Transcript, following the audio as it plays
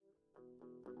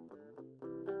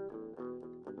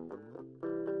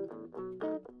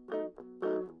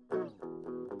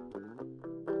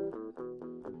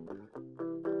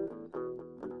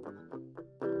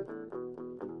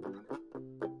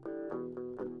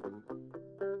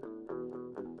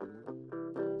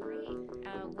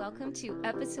welcome to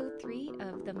episode 3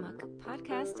 of the Muck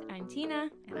Podcast. I'm Tina.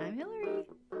 And I'm Hillary.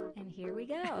 And here we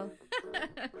go.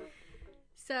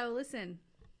 So listen,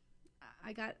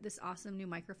 I got this awesome new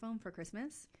microphone for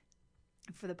Christmas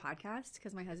for the podcast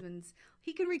because my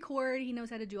he can record, he knows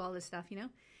how to do all this stuff, you know?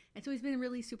 And so he's been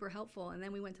really super helpful. And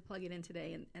then we went to plug it in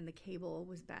today and the cable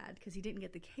was bad because he didn't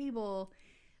get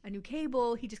a new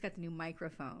cable. He just got the new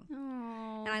microphone.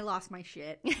 Aww. And I lost my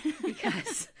shit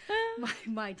because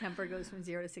my temper goes from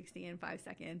 0 to 60 in 5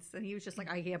 seconds. And he was just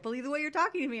like, I can't believe the way you're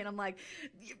talking to me. And I'm like,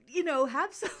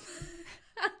 have some,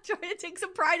 I'm trying to take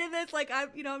some pride in this. Like,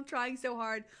 I'm trying so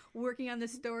hard, working on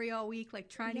this story all week, like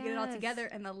trying to get it all together.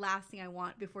 And the last thing I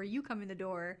want before you come in the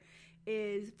door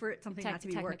is for something not to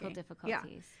be technical working. Difficulties.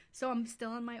 Yeah. So I'm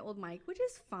still on my old mic, which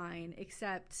is fine,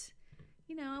 except...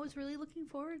 I was really looking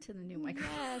forward to the new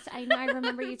microphone. Yes, I know. I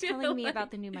remember you telling me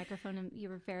about the new microphone, and you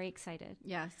were very excited.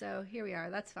 Yeah, so here we are.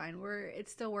 That's fine.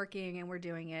 It's still working, and we're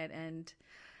doing it, and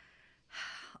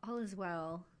all is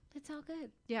well. It's all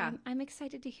good. Yeah. I'm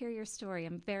excited to hear your story.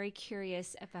 I'm very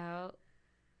curious about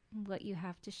what you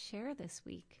have to share this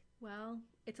week. Well,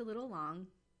 it's a little long,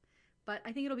 but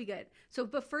I think it'll be good.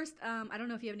 But first, I don't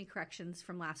know if you have any corrections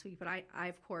from last week, but I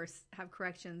of course have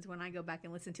corrections when I go back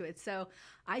and listen to it. So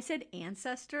I said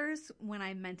ancestors when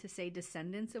I meant to say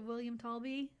descendants of William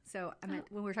Talby. So I meant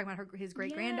when we were talking about his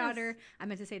great granddaughter, I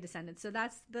meant to say descendants. So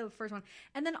that's the first one.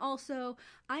 And then also,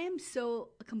 I am so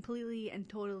completely and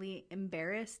totally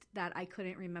embarrassed that I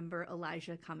couldn't remember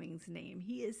Elijah Cummings' name.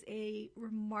 He is a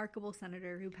remarkable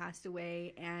senator who passed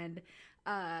away, and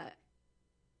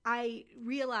I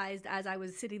realized as I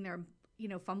was sitting there,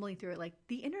 fumbling through it, like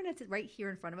the internet's right here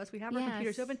in front of us. We have our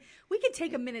computers open. We could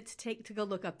take a minute to go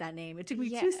look up that name. It took me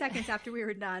 2 seconds after we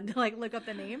were done to look up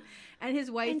the name. And his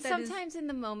wife. And sometimes in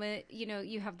the moment,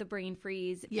 you have the brain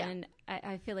freeze, and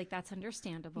I feel like that's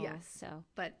understandable. Yes. So,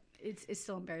 but it's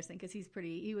still embarrassing because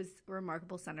he was a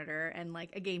remarkable senator and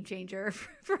like a game changer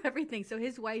for everything. So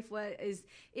his wife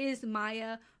is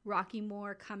Maya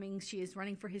Rockymore Cummings. She is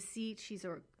running for his seat. She's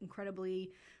an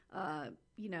incredibly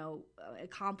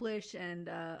accomplished and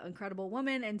incredible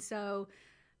woman. And so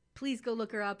please go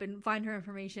look her up and find her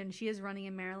information. She is running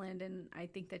in Maryland, and I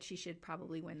think that she should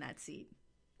probably win that seat.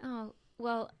 Oh,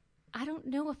 well, I don't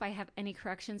know if I have any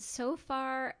corrections so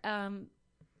far. I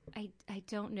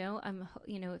don't know.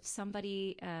 If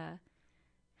somebody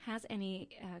has any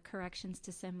corrections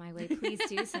to send my way, please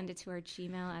do send it to our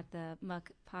Gmail at the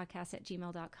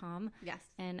muckpodcast@gmail.com. Yes.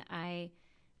 And I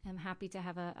am happy to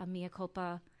have a mea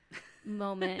culpa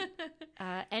moment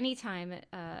anytime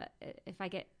if I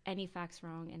get any facts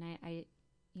wrong, and I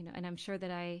and I'm sure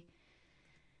that I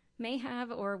may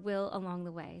have or will along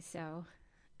the way. So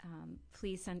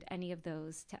please send any of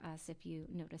those to us if you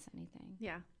notice anything.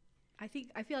 Yeah. I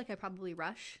feel like I probably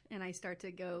rush and I start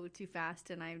to go too fast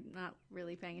and I'm not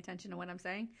really paying attention to what I'm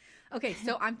saying. Okay,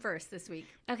 so I'm first this week.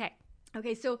 Okay,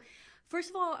 so first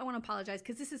of all, I want to apologize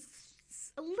because this is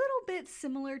a little bit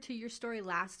similar to your story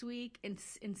last week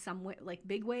in some way, like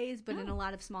big ways, but in a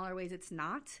lot of smaller ways it's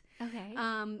not. Okay.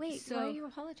 Wait, why are you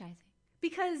apologizing?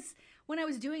 Because when I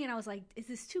was doing it, I was like, is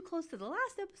this too close to the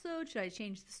last episode? Should I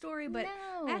change the story? But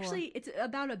actually, it's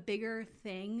about a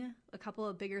couple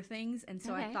of bigger things. And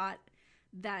so I thought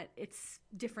that it's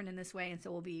different in this way. And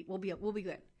so we'll be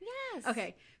good. Yes.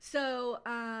 Okay. So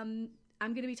I'm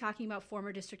going to be talking about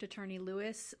former District Attorney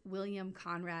Louis William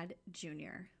Conradt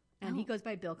Jr., and he goes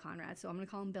by Bill Conradt, so I'm going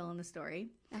to call him Bill in the story.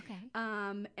 Okay.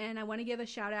 And I want to give a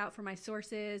shout out for my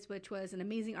sources, which was an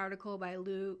amazing article by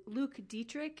Luke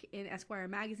Dietrich in Esquire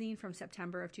magazine from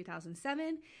September of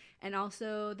 2007, and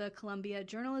also the Columbia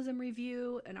Journalism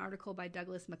Review, an article by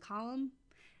Douglas McCollum,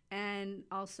 and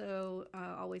also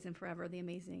Always and Forever, the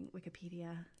amazing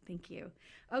Wikipedia. Thank you.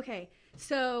 Okay,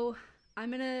 so I'm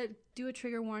going to do a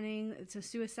trigger warning. It's a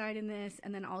suicide in this.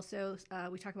 And then also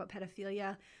we talk about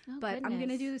pedophilia. But goodness. I'm going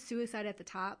to do the suicide at the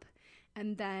top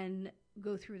and then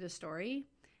go through the story.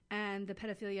 And the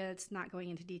pedophilia, it's not going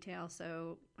into detail.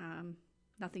 So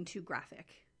nothing too graphic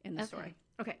in the story.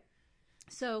 Okay.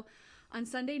 So on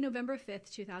Sunday, November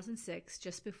 5th, 2006,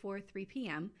 just before 3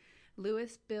 p.m.,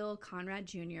 Louis Bill Conradt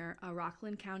Jr., a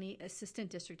Rockland County Assistant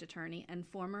District Attorney and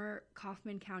former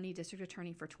Kaufman County District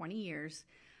Attorney for 20 years,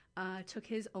 took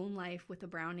his own life with a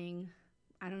Browning,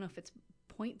 I don't know if it's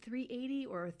 .380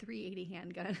 or a .380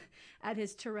 handgun, at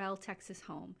his Terrell, Texas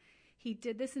home. He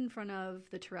did this in front of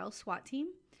the Terrell SWAT team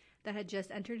that had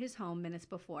just entered his home minutes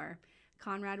before.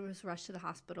 Conrad was rushed to the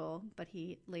hospital, but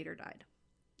he later died.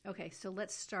 Okay, so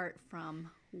let's start from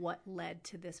what led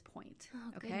to this point.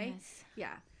 Oh, okay? Goodness.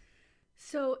 Yeah.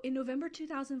 So in November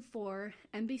 2004,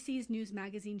 NBC's news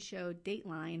magazine show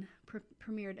Dateline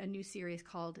premiered a new series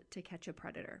called To Catch a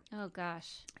Predator. Oh,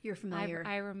 gosh. You're familiar.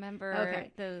 I remember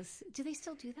those. Do they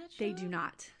still do that show? They do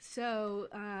not. So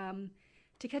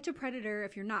To Catch a Predator,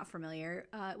 if you're not familiar,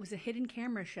 it was a hidden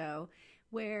camera show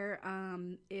where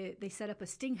they set up a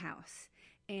sting house,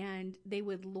 and they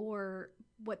would lure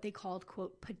what they called,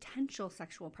 quote, potential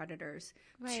sexual predators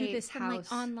to this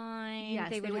house. Like online. Yes,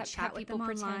 they would chat with them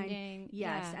pretending. Online.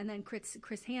 Yes, and then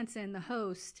Chris Hansen, the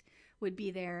host, would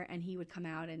be there, and he would come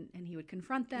out and he would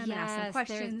confront them and ask them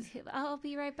questions. I'll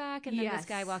be right back. And then this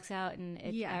guy walks out, and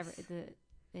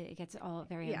it gets all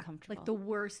very uncomfortable. Like the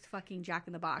worst fucking Jack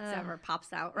in the Box ever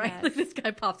pops out, right? Yes. Like this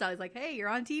guy pops out. He's like, hey, you're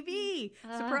on TV.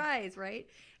 Surprise, right?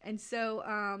 And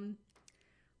so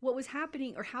what was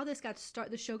happening, or how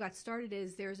the show got started,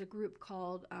 is there's a group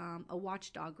called a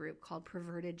watchdog group called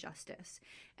Perverted Justice,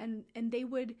 and they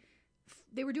were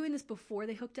doing this before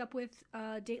they hooked up with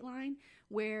Dateline,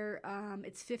 where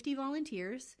it's 50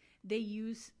 volunteers. They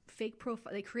use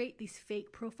they create these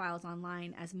fake profiles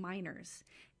online as minors,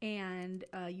 and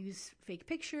use fake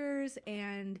pictures,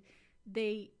 and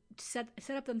they set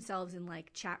up themselves in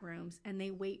like chat rooms, and they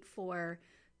wait for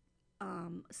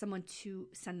someone to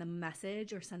send them a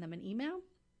message or send them an email.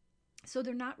 So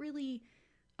they're not really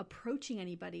approaching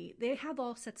anybody. They have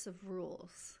all sets of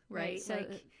rules, right? So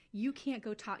like you can't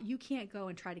go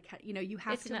and try to catch, you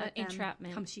have to let them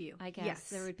entrapment come to you. I guess yes.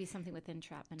 There would be something with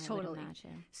entrapment, totally. I would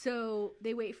imagine. So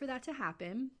they wait for that to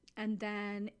happen. And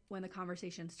then when the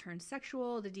conversations turn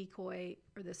sexual, the decoy,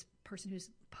 or this person who's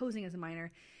posing as a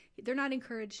minor, they're not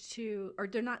encouraged to, or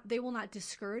they will not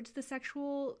discourage the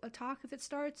sexual talk if it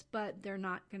starts, but they're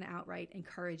not going to outright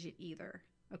encourage it either.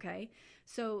 Okay.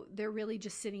 So they're really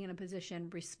just sitting in a position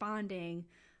responding,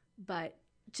 but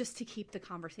just to keep the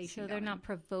conversation So they're going. Not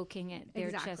provoking it. They're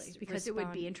exactly. Just because it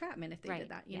would be entrapment if they did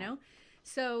that, you yeah. know?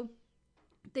 So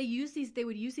they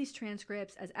would use these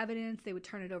transcripts as evidence. They would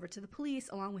turn it over to the police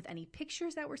along with any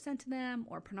pictures that were sent to them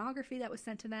or pornography that was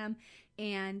sent to them.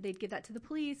 And they'd give that to the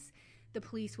police. The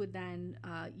police would then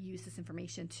use this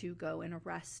information to go and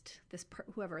arrest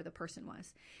whoever the person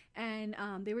was. And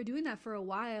they were doing that for a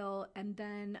while. And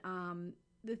then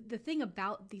the thing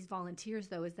about these volunteers,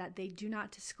 though, is that they do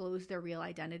not disclose their real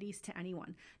identities to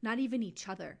anyone, not even each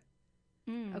other.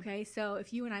 Okay, so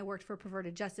if you and I worked for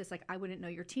Perverted Justice, like I wouldn't know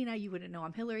you're Tina, you wouldn't know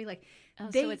I'm Hillary. Like,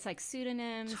 so it's like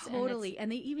pseudonyms. Totally.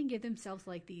 And they even give themselves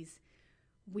like these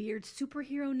weird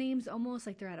superhero names, almost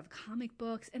like they're out of comic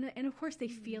books, and of course they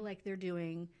feel like they're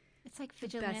doing. It's like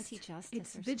vigilante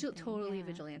justice. It's totally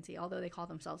vigilante, although they call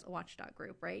themselves a watchdog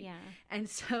group, right? Yeah. And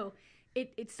so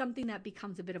it's something that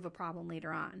becomes a bit of a problem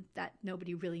later on, that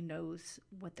nobody really knows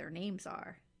what their names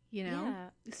are, Yeah.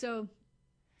 So.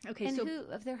 Okay, and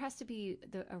so there has to be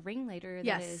a ringleader.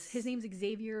 Yes, his name's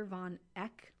Xavier von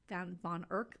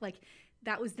Erck. Like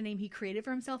that was the name he created for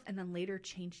himself, and then later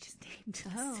changed his name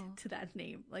to that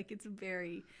name. Like it's a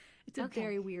very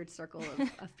weird circle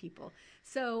of people.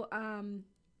 So,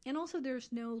 and also there's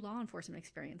no law enforcement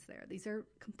experience there. These are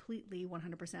completely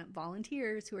 100%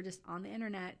 volunteers who are just on the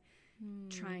internet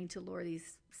trying to lure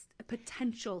these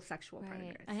potential sexual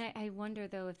predators. And I wonder,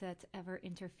 though, if that's ever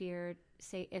interfered,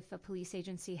 say, if a police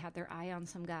agency had their eye on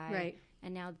some guy, right,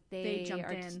 and now they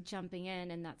are just jumping in,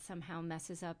 and that somehow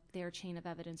messes up their chain of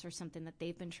evidence or something that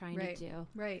they've been trying to do.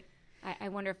 Right. I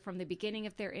wonder from the beginning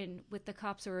if they're in with the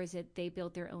cops, or is it they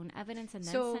build their own evidence and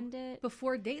then send it?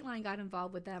 Before Dateline got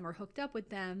involved with them or hooked up with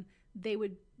them, they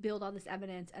would build all this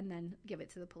evidence and then give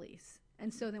it to the police.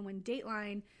 And so then when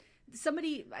Dateline...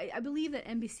 I believe that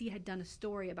NBC had done a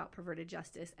story about Perverted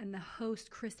Justice, and the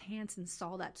host, Chris Hansen,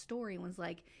 saw that story and was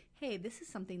like, hey, this is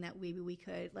something that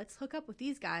let's hook up with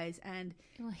these guys and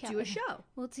do a show.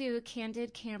 We'll do a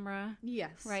candid camera.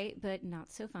 Yes. Right? But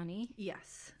not so funny.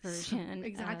 Yes. Version.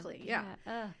 Exactly. Yeah.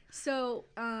 So,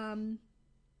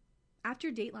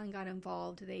 after Dateline got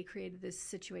involved, they created this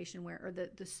situation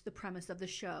the premise of the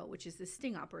show, which is the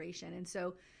sting operation. And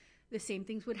so, the same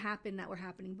things would happen that were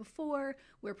happening before,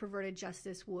 where Perverted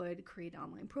Justice would create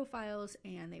online profiles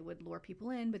and they would lure people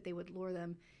in, but they would lure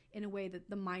them in a way that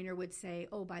the minor would say,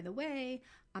 oh, by the way,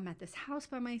 I'm at this house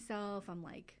by myself. I'm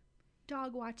like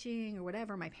dog watching or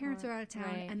whatever. My parents are out of town.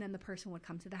 Right. And then the person would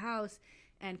come to the house,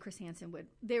 and Chris Hansen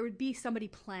there would be somebody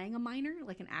playing a minor,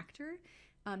 like an actor.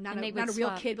 Not a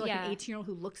real kid, but like an 18-year-old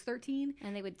who looks 13.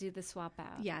 And they would do the swap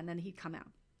out. Yeah, and then he'd come out.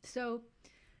 So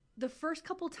the first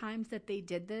couple times that they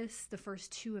did this, the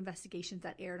first two investigations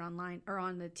that aired online or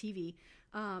on the TV,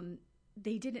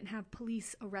 they didn't have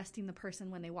police arresting the person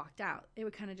when they walked out. They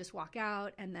would kind of just walk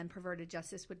out, and then Perverted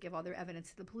Justice would give all their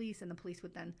evidence to the police, and the police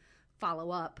would then follow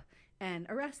up and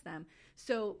arrest them.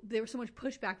 So there was so much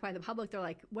pushback by the public. They're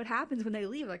like, what happens when they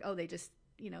leave? Like, oh, they just,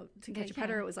 to catch a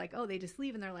predator, it was like, oh, they just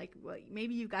leave. And they're like, well,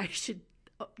 maybe you guys should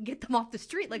get them off the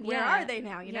street. Like, where are they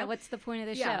now? You know, what's the point of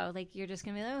the show? Like, you're just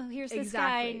gonna be like, oh, here's this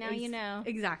guy. Now you know.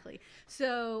 Exactly.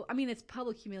 So, I mean, it's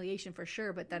public humiliation for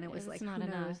sure, but then it was like, not who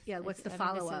enough. knows? Yeah, what's the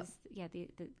follow-up?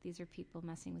 These are people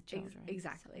messing with children.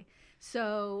 Exactly.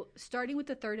 So, starting with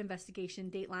the third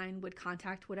investigation, Dateline would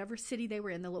contact whatever city they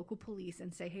were in, the local police,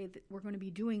 and say, hey, we're going to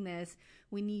be doing this.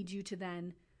 We need you to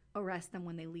then arrest them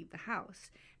when they leave the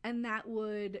house. And that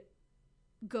would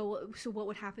go. So what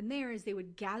would happen there is they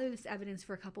would gather this evidence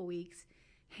for a couple weeks,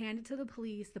 hand it to the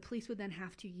police. The police would then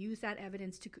have to use that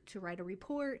evidence to write a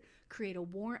report, create a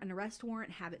warrant, an arrest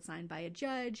warrant, have it signed by a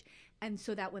judge, and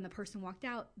so that when the person walked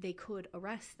out, they could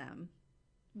arrest them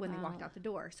when they walked out the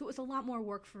door. So it was a lot more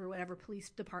work for whatever police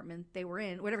department they were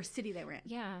in, whatever city they were in.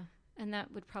 Yeah, and that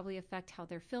would probably affect how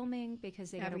they're filming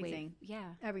because they gotta wait. Yeah,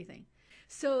 everything.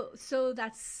 So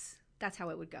that's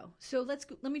how it would go. So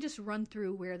let me just run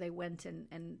through where they went,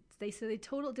 and they said they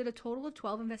did a total of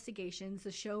 12 investigations.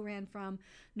 The show ran from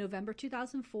November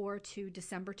 2004 to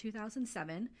December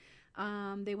 2007.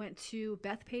 They went to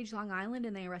Bethpage, Long Island,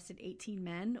 and they arrested 18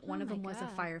 men. One of them was a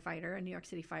firefighter, a New York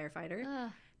City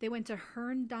firefighter. They went to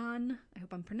Herndon, I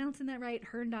hope I'm pronouncing that right,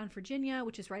 Herndon, Virginia,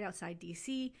 which is right outside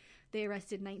D.C. They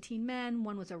arrested 19 men.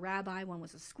 One was a rabbi, one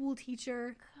was a school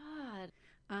teacher.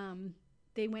 God.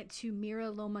 They went to Mira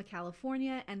Loma,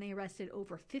 California, and they arrested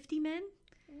over 50 men.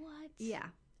 What? Yeah.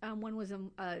 One was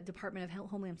a Department of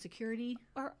Homeland Security.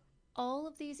 Are all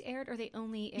of these aired, or they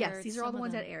only aired? Yes, these are all the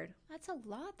ones that aired. That's a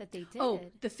lot that they did. Oh,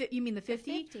 you mean the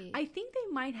 50? The 50. I think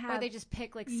they might have. Or they just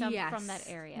pick like some from that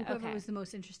area. Whoever was the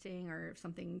most interesting, or if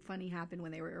something funny happened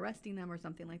when they were arresting them or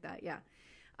something like that. Yeah.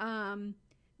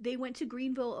 They went to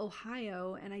Greenville,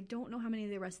 Ohio, and I don't know how many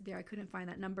they arrested there. I couldn't find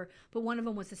that number, but one of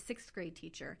them was a 6th grade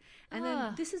teacher. And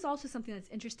then this is also something that's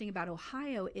interesting about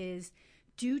Ohio is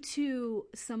due to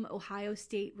some Ohio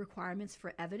state requirements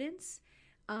for evidence,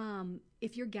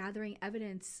 if you're gathering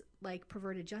evidence like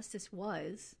Perverted Justice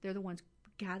was, they're the ones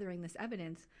gathering this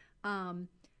evidence,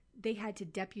 they had to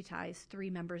deputize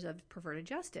 3 members of Perverted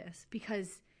Justice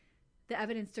because the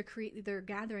evidence they're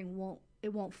gathering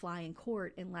won't fly in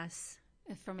court unless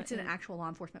it's an actual law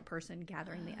enforcement person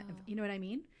gathering the, you know what I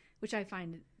mean? Which I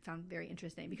found very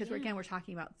interesting because we're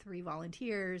talking about 3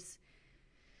 volunteers,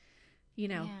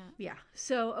 Yeah.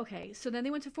 So then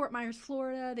they went to Fort Myers,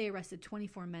 Florida. They arrested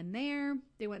 24 men there.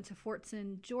 They went to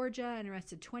Fortson, Georgia, and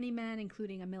arrested 20 men,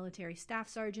 including a military staff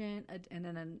sergeant and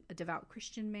then a devout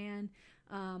Christian man.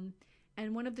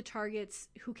 And one of the targets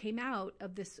who came out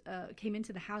of this, came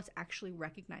into the house, actually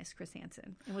recognized Chris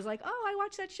Hansen and was like, "Oh, I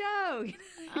watched that show."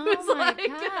 Oh my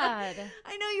God!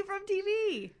 I know you from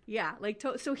TV. Yeah,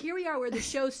 so here we are, where the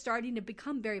show's starting to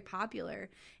become very popular,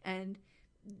 and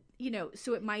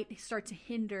so it might start to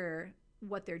hinder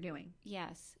what they're doing.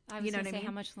 Yes, I was going to say,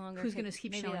 how much longer? Who's going to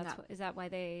keep showing up? Is that why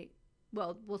they?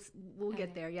 Well, we'll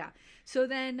get there. Yeah. So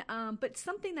then, but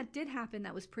something that did happen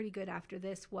that was pretty good after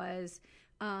this was.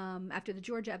 After the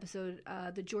Georgia episode,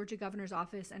 the Georgia governor's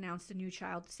office announced a new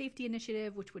child safety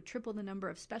initiative, which would triple the number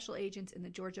of special agents in the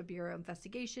Georgia Bureau of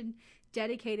Investigation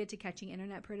dedicated to catching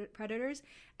internet predators.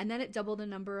 And then it doubled the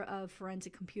number of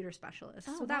forensic computer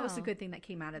specialists. So that was a good thing that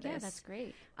came out of this. Yeah, that's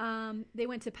great. They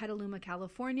went to Petaluma,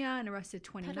 California, and arrested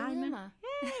 29 men.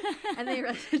 And they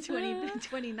arrested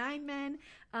 29 men.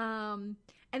 And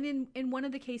then in one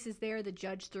of the cases there, the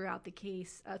judge threw out the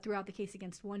case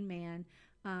against one man.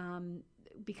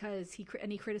 Because he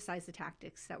criticized the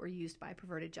tactics that were used by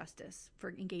Perverted Justice for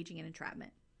engaging in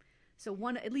entrapment. So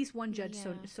at least one judge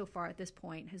so far at this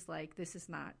point has this is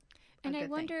not a and good I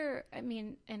wonder thing. I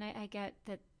mean, and I get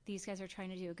that these guys are trying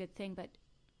to do a good thing, but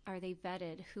are they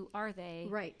vetted? Who are they?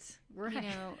 Right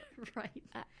right.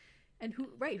 And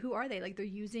who are they? They're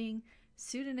using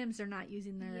pseudonyms, they're not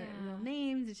using their real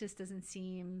names. It just doesn't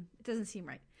seem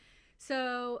right.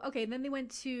 So, then they went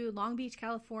to Long Beach,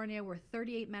 California, where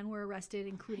 38 men were arrested,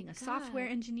 including a software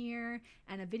engineer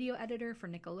and a video editor for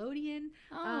Nickelodeon.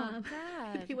 Oh,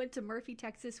 God. They went to Murphy,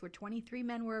 Texas, where 23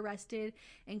 men were arrested,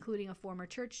 including a former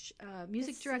church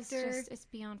music director. It's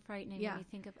beyond frightening when you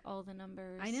think of all the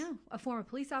numbers. I know. A former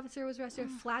police officer was arrested.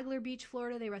 Flagler Beach,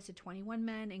 Florida, they arrested 21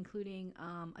 men, including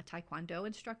a Taekwondo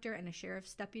instructor and a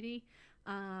sheriff's deputy.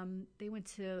 They went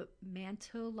to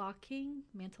Mantalocking,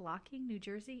 New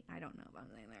Jersey. I don't know if I'm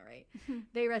saying that right.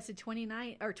 They arrested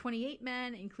 28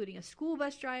 men, including a school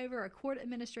bus driver, a court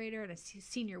administrator, and a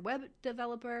senior web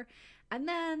developer. And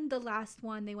then the last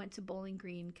one, they went to Bowling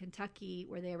Green, Kentucky,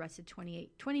 where they arrested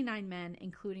 29 men,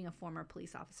 including a former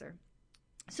police officer.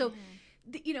 So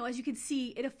as you can see,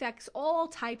 it affects all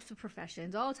types of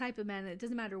professions, all types of men. It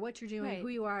doesn't matter what you're doing, who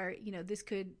you are. This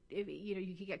could,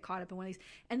 you could get caught up in one of these.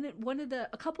 And then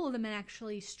a couple of the men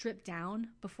actually stripped down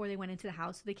before they went into the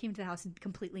house. So they came into the house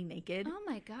completely naked. Oh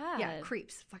my God. Yeah,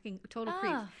 creeps, fucking total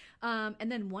creeps.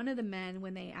 And then one of the men,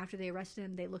 after they arrested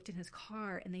him, they looked in his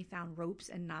car and they found ropes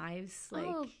and knives,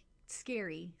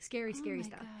 scary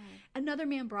stuff. God. Another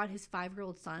man brought his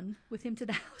 5-year-old son with him to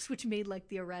the house, which made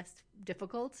the arrest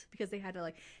difficult because they had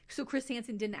to so Chris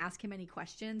Hansen didn't ask him any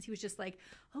questions. He was just like,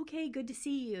 okay, good to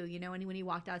see you, and when he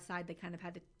walked outside, they kind of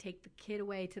had to take the kid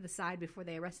away to the side before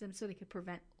they arrested him so they could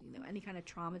prevent any kind of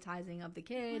traumatizing of the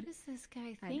kid. What is this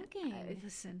guy thinking?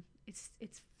 Listen, it's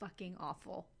fucking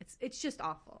awful. It's just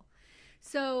awful.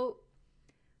 So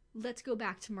let's go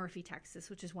back to Murphy, Texas,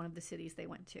 which is one of the cities they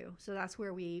went to. So that's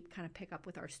where we kind of pick up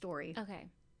with our story. Okay.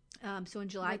 So in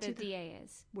July... Where the DA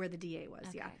is. Where the DA was,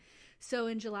 okay. Yeah. So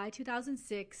in July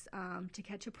 2006, To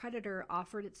Catch a Predator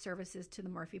offered its services to the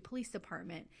Murphy Police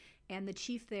Department. And the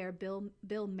chief there, Bill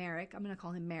Merrick, I'm going to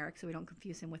call him Merrick so we don't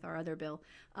confuse him with our other Bill,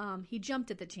 he jumped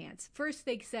at the chance. First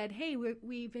they said, hey,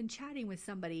 we've been chatting with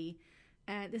somebody,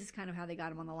 and this is kind of how they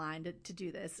got him on the line to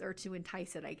do this, or to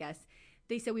entice it, I guess.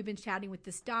 They said, we've been chatting with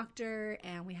this doctor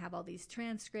and we have all these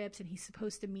transcripts and he's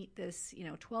supposed to meet this,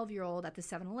 12-year-old at the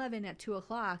 7-Eleven at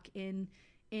 2:00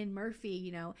 in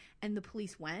Murphy, and the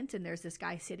police went and there's this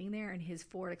guy sitting there in his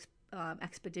Ford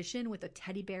Expedition with a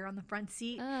teddy bear on the front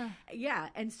seat. Yeah.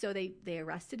 And so they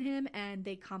arrested him and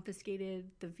they confiscated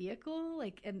the vehicle.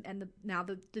 Now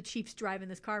the chief's driving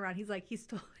this car around. He's like, he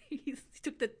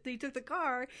took the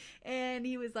car and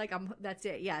he was like, that's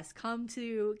it. Yes. Come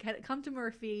to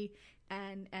Murphy.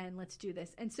 And let's do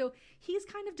this. And so he's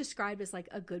kind of described as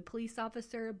a good police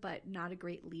officer, but not a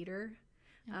great leader.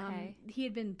 Okay. He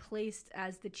had been placed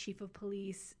as the chief of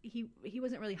police. He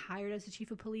wasn't really hired as the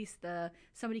chief of police.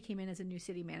 Somebody came in as a new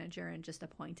city manager and just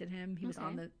appointed him. He was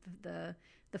on the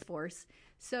force.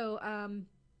 So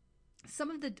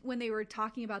when they were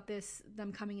talking about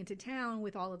them coming into town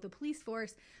with all of the police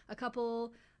force, a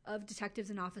couple of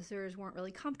detectives and officers weren't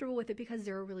really comfortable with it because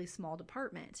they're a really small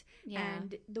department. Yeah.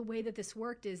 And the way that this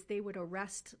worked is they would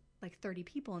arrest 30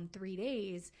 people in 3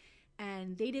 days,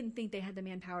 and they didn't think they had the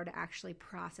manpower to actually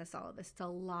process all of this. It's a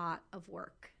lot of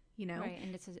work, Right,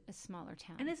 and it's a smaller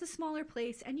town. And it's a smaller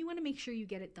place, and you want to make sure you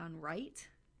get it done right,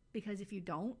 because if you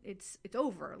don't, it's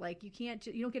over.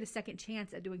 You don't get a second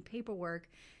chance at doing paperwork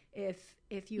if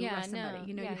you arrest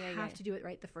somebody. You have to do it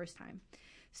right the first time.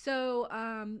 So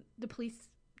the police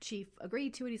chief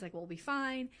agreed to it. He's like, well, we'll be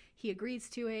fine. He agrees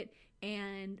to it.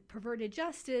 And Perverted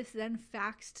Justice then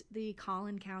faxed the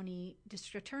Collin County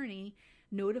District Attorney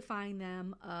notifying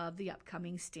them of the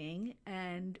upcoming sting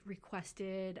and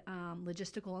requested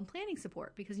logistical and planning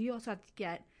support, because you also have to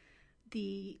get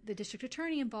the district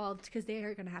attorney involved because they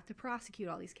are going to have to prosecute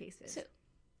all these cases.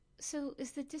 So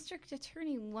is the district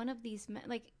attorney one of these men?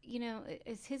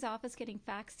 Is his office getting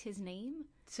faxed his name?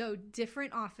 So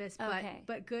different office,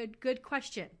 but good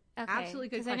question. Okay. Absolutely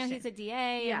good question. Because I know he's a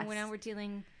DA, yes. and now we're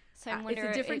dealing. So I wonder,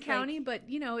 it's a different county, but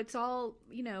it's all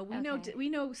we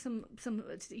know some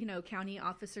county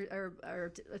officers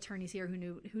or attorneys here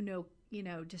who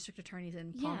know district attorneys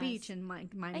in Palm Beach and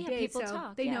Miami-Dade, so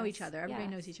talk, they know each other. Everybody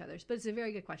knows each other, but it's a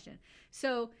very good question.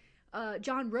 So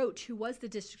John Roach, who was the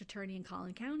district attorney in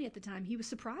Collin County at the time, he was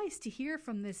surprised to hear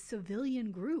from this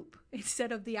civilian group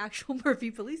instead of the actual Murphy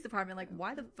Police Department.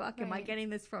 Why the fuck am I getting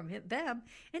this from them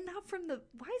and not from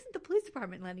why isn't the police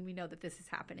department letting me know that this is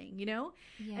happening, Yeah.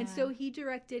 And so he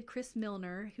directed Chris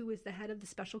Milner, who was the head of the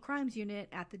Special Crimes Unit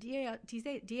at the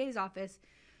DA's office,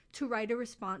 to write a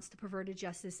response to Perverted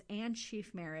Justice and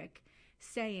Chief Merrick,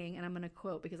 saying, and I'm going to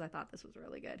quote because I thought this was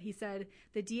really good. He said,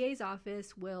 the DA's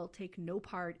office will take no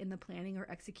part in the planning or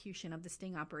execution of the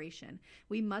sting operation.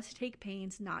 We must take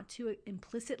pains not to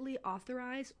implicitly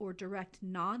authorize or direct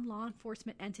non-law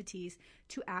enforcement entities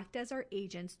to act as our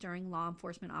agents during law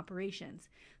enforcement operations.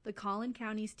 The Collin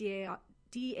County's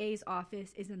DA's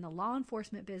office is in the law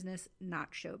enforcement business, not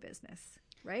show business.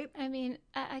 Right? I mean,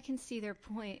 I can see their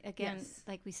point. Again, yes.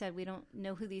 Like we said, we don't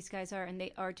know who these guys are, and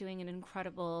they are doing an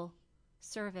incredible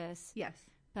service. Yes.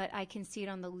 But I can see it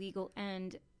on the legal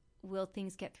end. Will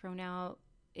things get thrown out?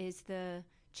 Is the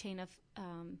chain of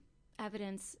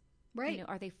evidence, right?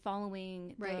 Are they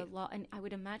following right. the law? And I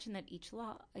would imagine that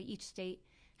each state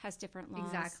has different laws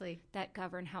exactly. that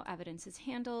govern how evidence is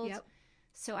handled. Yep.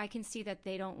 So I can see that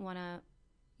they don't want to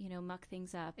muck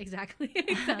things up. Exactly.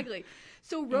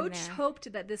 So Roach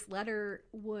hoped that this letter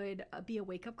would be a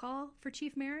wake-up call for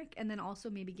Chief Merrick, and then also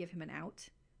maybe give him an out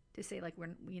to say,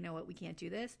 we can't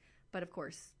do this. But of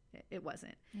course, it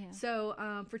wasn't. Yeah.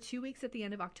 So for 2 weeks at the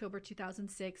end of October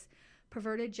 2006,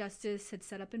 Perverted Justice had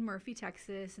set up in Murphy,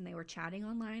 Texas, and they were chatting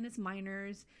online as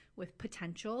minors with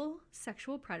potential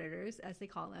sexual predators, as they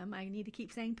call them. I need to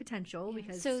keep saying potential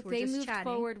because so we're they just moved chatting.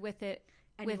 forward with it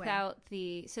Anyway. without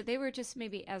the. So they were just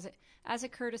maybe as a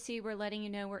courtesy, we're letting you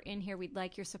know we're in here. We'd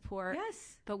like your support.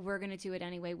 Yes, but we're going to do it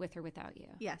anyway, with or without you.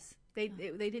 yes. They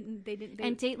didn't.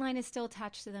 And Dateline is still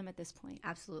attached to them at this point.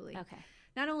 Absolutely. Okay.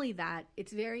 Not only that,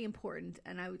 it's very important,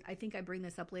 and I think I bring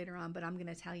this up later on, but I'm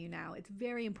going to tell you now. It's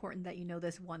very important that you know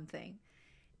this one thing.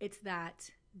 It's that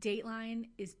Dateline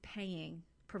is paying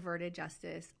Perverted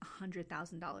Justice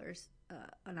 $100,000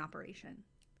 an operation.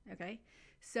 Okay?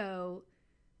 So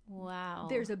wow.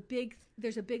 there's a big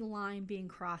line being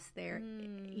crossed there,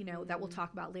 that we'll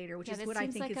talk about later, which is what I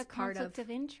think like is a part conflict of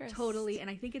interest. Totally, and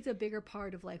I think it's a bigger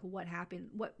part of like what happened,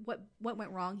 what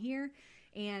went wrong here,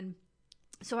 and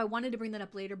so I wanted to bring that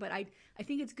up later, but I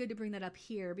think it's good to bring that up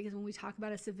here because when we talk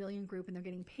about a civilian group and they're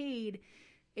getting paid,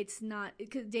 it's not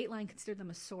because Dateline considered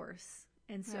them a source,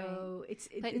 and so right.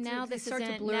 But now this starts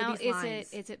to isn't. blur Now these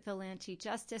lines. is it vigilante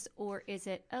justice or is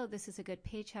it this is a good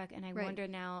paycheck? And I wonder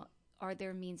now, are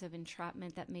there means of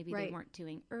entrapment that maybe they weren't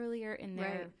doing earlier in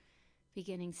their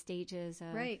beginning stages?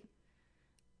 Of, right.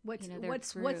 What's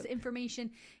information?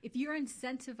 If you're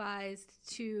incentivized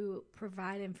to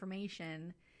provide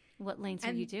information. What lengths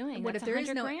are you doing? What that's if there is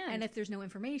no $100,000. And if there's no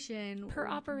information per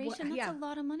operation? That's a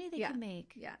lot of money they can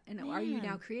make. Yeah, and are you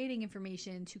now creating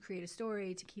information to create a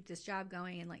story to keep this job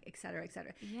going and like et cetera, et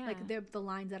cetera? Yeah. Like the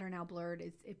lines that are now blurred,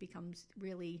 it becomes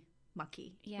really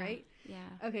mucky, right? Yeah.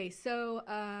 Okay, so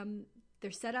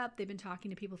they're set up. They've been talking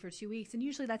to people for 2 weeks, and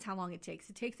usually that's how long it takes.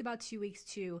 It takes about 2 weeks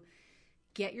to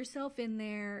get yourself in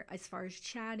there as far as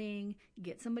chatting,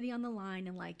 get somebody on the line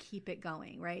and like keep it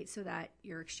going, right? So that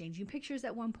you're exchanging pictures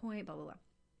at one point, blah, blah, blah.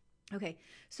 Okay.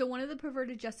 So one of the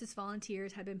Perverted Justice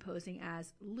volunteers had been posing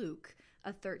as Luke,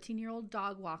 a 13-year-old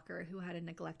dog walker who had a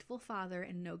neglectful father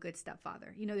and no good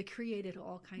stepfather. They created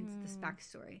all kinds of this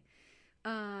backstory.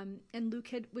 And Luke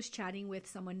was chatting with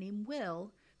someone named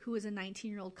Will, who was a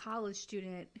 19-year-old college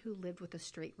student who lived with a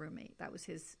straight roommate. That was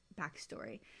his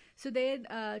backstory. So they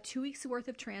had 2 weeks worth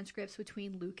of transcripts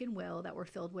between Luke and Will that were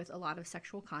filled with a lot of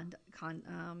sexual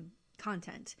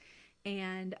content.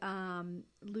 And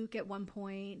Luke at one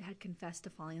point had confessed to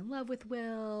falling in love with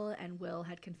Will, and Will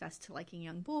had confessed to liking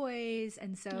young boys.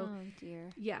 And so, oh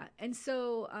dear, yeah. And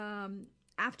so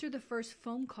after the first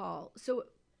phone call, so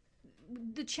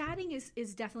the chatting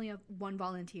is definitely one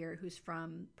volunteer who's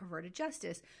from Perverted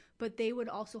Justice, but they would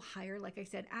also hire, like I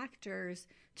said, actors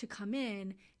to come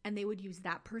in, and they would use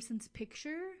that person's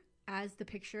picture as the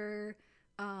picture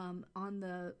on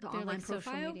the online like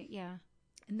profile. Social media, yeah.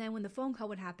 And then when the phone call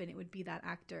would happen, it would be that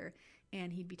actor,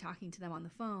 and he'd be talking to them on the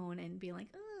phone and be like,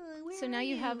 "Oh, where so now are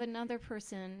you have another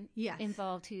person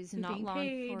involved who's not law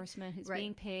enforcement, who's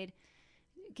being paid,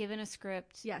 given a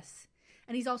script. Yes.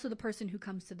 And he's also the person who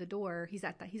comes to the door. He's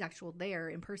actual there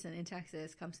in person in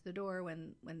Texas, comes to the door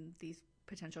when these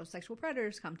potential sexual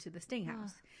predators come to the sting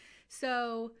house.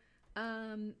 So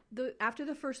after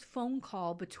the first phone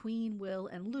call between Will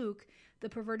and Luke, the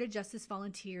Perverted Justice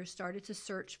volunteers started to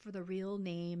search for the real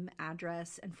name,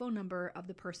 address, and phone number of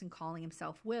the person calling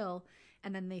himself Will,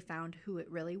 and then they found who it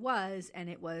really was, and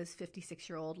it was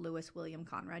 56-year-old Lewis William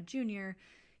Conradt Jr.,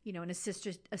 an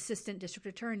assistant district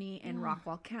attorney in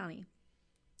Rockwall County.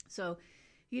 So,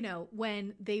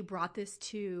 when they brought this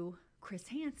to Chris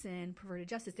Hansen, Perverted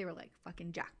Justice, they were like,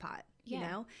 fucking jackpot, you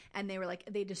know? And they were like,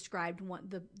 they described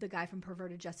the guy from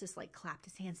Perverted Justice, like, clapped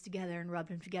his hands together and rubbed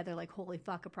them together, like, holy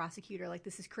fuck, a prosecutor, like,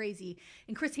 this is crazy.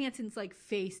 And Chris Hansen's, like,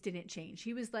 face didn't change.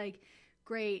 He was like,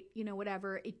 great,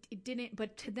 whatever. It didn't,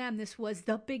 but to them, this was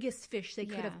the biggest fish they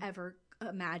could have ever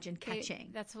imagined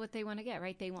catching. That's what they want to get,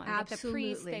 right? They want to get the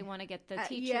priests, they want to get the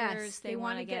teachers, yes, they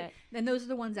want to get... And those are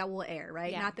the ones that will air,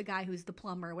 right? Not the guy who's the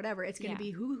plumber or whatever. It's going to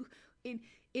be who...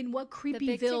 In what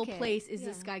creepyville place is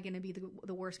this guy going to be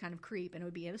the worst kind of creep? And it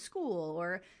would be at a school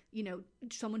or,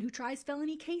 someone who tries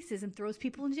felony cases and throws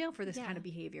people in jail for this kind of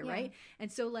behavior, right?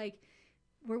 And so, like,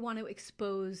 we want to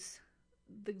expose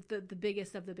the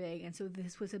biggest of the big. And so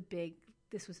this was a big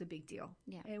deal.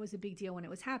 Yeah. It was a big deal when it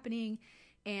was happening.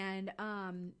 And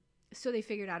so they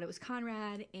figured out it was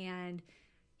Conrad, and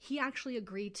he actually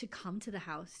agreed to come to the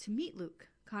house to meet Luke.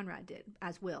 Conrad did,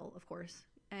 as Will, of course.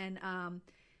 And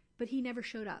but he never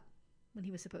showed up when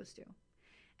he was supposed to.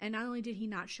 And not only did he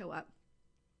not show up,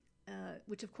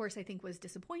 which of course I think was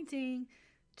disappointing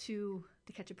to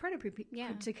catch a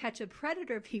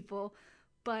predator people,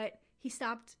 but he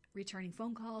stopped returning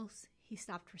phone calls. He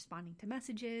stopped responding to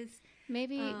messages.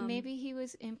 Maybe he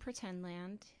was in pretend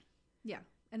land. Yeah.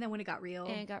 And then when it got real,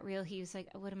 he was like,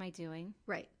 what am I doing?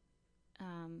 Right.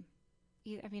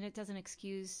 I mean, it doesn't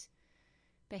excuse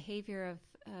behavior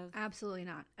of absolutely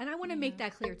not. And I want to make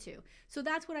that clear too. So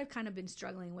that's what I've kind of been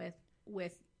struggling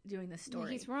with doing this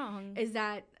story. He's wrong. Is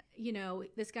that, you know,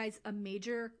 this guy's a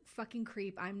major fucking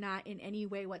creep. I'm not in any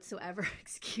way whatsoever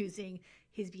excusing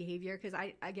his behavior, because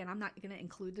I'm not going to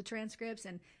include the transcripts,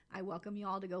 and I welcome you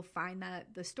all to go find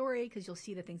the story, because you'll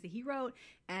see the things that he wrote.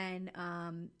 And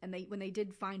when they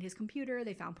did find his computer,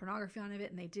 they found pornography on it,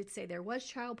 and they did say there was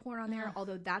child porn on there,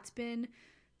 although that's been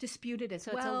disputed as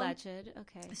well. So it's alleged.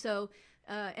 Okay. So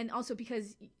and also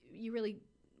because you really,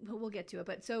 we'll get to it,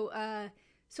 but so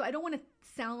I don't want to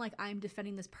sound like I'm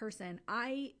defending this person.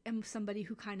 I am somebody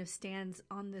who kind of stands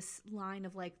on this line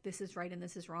of like, this is right and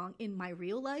this is wrong in my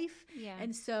real life. Yeah.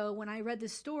 And so when I read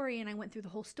this story and I went through the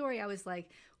whole story, I was like,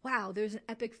 wow, there's an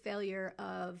epic failure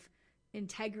of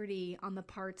integrity on the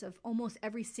parts of almost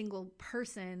every single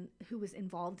person who was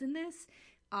involved in this.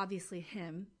 Obviously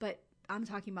him, but I'm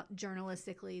talking about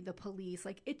journalistically, the police,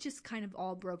 like it just kind of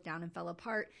all broke down and fell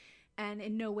apart. And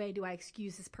in no way do I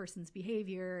excuse this person's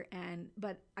behavior.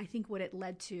 But I think what it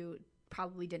led to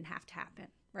probably didn't have to happen.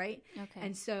 Right. Okay.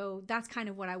 And so that's kind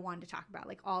of what I wanted to talk about,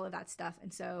 like all of that stuff.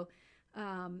 And so,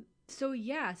 so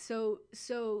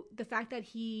the fact that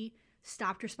he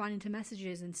stopped responding to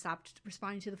messages and stopped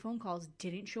responding to the phone calls,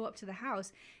 didn't show up to the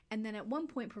house. And then at one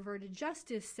point, Perverted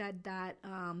Justice said that,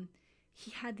 he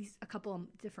had a couple of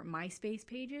different MySpace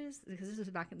pages, because this was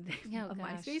back in the day of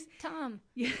MySpace. Tom,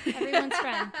 everyone's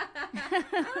friend.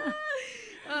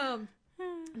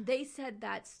 They said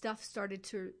that stuff started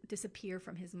to disappear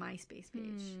from his MySpace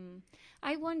page.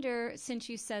 I wonder, since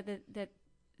you said that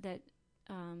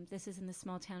this is in the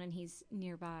small town and he's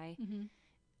nearby,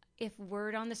 if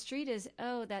word on the street is,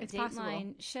 that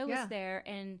Dateline show is there,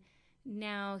 and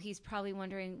now he's probably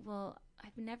wondering, well,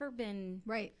 I've never been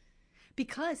right.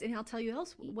 Because, and I'll tell you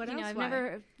else, I've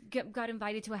never got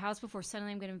invited to a house before.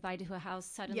 Suddenly I'm getting invited to a house.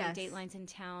 Suddenly Dateline's in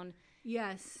town.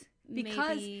 Yes.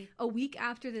 Because a week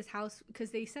after this house,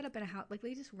 because they set up in a house, like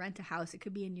they just rent a house. It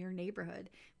could be in your neighborhood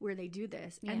where they do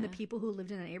this. Yeah. And the people who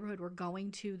lived in the neighborhood were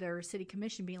going to their city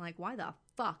commission being like, why the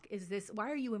fuck is this? Why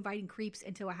are you inviting creeps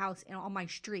into a house on my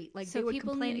street? Like, so they were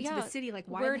complaining to the city, like,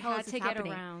 why the hell is this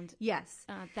happening? Get around. Yes.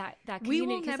 That community. We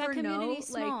will never know,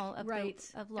 small, like,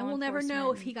 right. Of law and we'll never enforcement.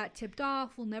 know if he got tipped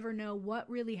off. We'll never know what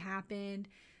really happened.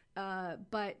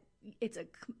 But it's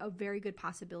a very good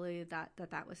possibility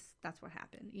that's what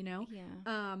happened, you know?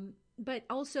 Yeah. But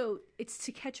also it's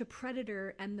To Catch a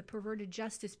Predator and the Perverted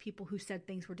Justice people who said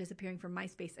things were disappearing from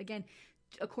MySpace. Again,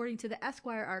 according to the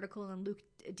Esquire article and Luke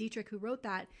Dietrich, who wrote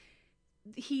that,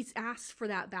 he's asked for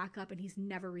that backup and he's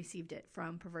never received it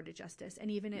from Perverted Justice.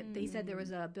 And even they said there was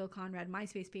a Bill Conradt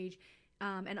MySpace page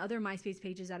and other MySpace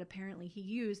pages that apparently he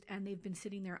used, and they've been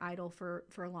sitting there idle for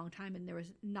a long time, and there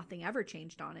was nothing ever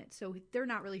changed on it. So they're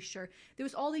not really sure. There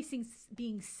was all these things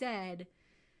being said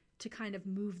to kind of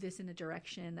move this in a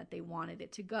direction that they wanted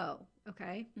it to go.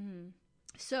 Okay. Mm-hmm.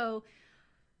 So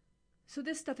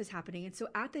this stuff is happening. And so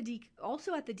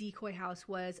also at the decoy house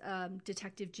was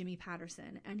Detective Jimmy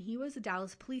Patterson, and he was a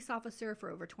Dallas police officer for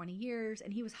over 20 years,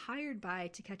 and he was hired by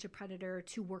To Catch a Predator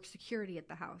to work security at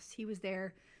the house. He was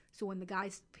there. So when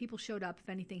people showed up, if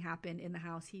anything happened in the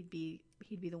house, he'd be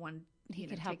the one. He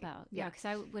could help out. Yeah, because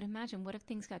I would imagine, what if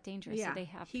things got dangerous? Yeah, so they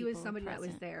have. He was somebody present. That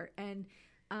was there, and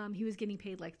he was getting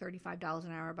paid like $35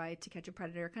 an hour by To Catch a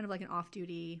Predator, kind of like an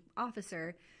off-duty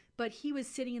officer. But he was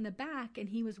sitting in the back, and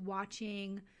he was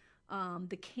watching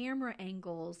the camera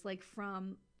angles, like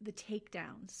from the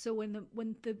takedowns. So when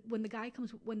the guy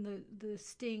comes, when the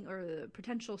sting or the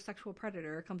potential sexual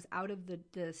predator comes out of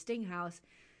the sting house,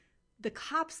 the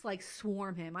cops like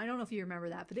swarm him. I don't know if you remember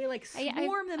that, but they like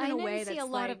swarm them in a way that's I didn't see a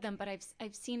lot of them, but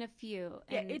I've seen a few.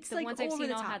 And it's the like ones I've over seen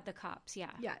the all top. had the cops.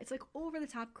 Yeah. Yeah, it's like over the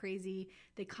top crazy.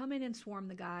 They come in and swarm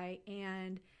the guy,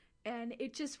 and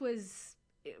it just was.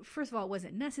 First of all, it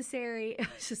wasn't necessary. It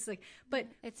was just like, but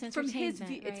it's from his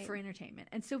view, right? It's for entertainment.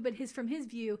 And so, but from his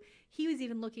view, he was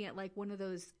even looking at like one of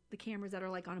the cameras that are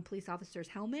like on a police officer's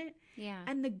helmet. Yeah.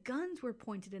 And the guns were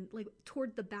pointed in like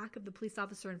toward the back of the police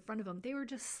officer in front of him. They were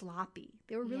just sloppy.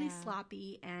 They were really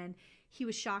sloppy, and he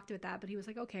was shocked with that. But he was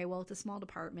like, okay, well, it's a small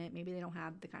department. Maybe they don't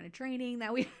have the kind of training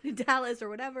that we had in Dallas or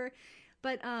whatever.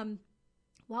 But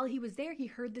while he was there, he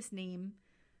heard this name.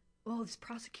 Oh, this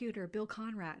prosecutor, Bill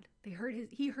Conradt.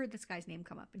 He heard this guy's name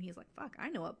come up, and he's like, "Fuck, I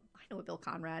know a Bill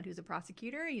Conradt who's a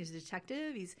prosecutor. He's a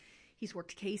detective. He's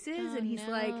worked cases." And he's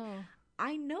like,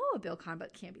 "I know a Bill Conradt, but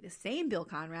it can't be the same Bill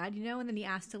Conradt, you know." And then he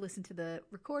asked to listen to the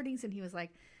recordings, and he was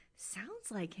like, "Sounds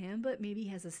like him, but maybe he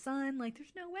has a son. Like,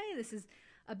 there's no way this is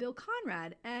a Bill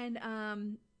Conradt." And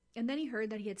then he heard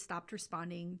that he had stopped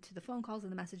responding to the phone calls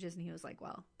and the messages, and he was like,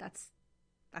 "Well, that's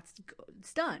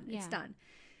it's done. Yeah. It's done.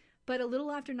 But a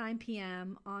little after 9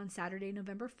 p.m. on Saturday,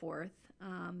 November 4th,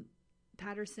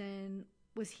 Patterson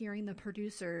was hearing the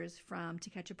producers from To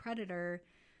Catch a Predator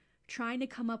trying to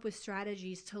come up with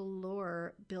strategies to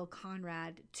lure Bill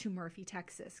Conrad to Murphy,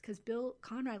 Texas. Because Bill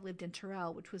Conrad lived in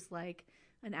Terrell, which was like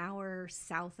an hour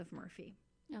south of Murphy.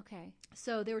 Okay.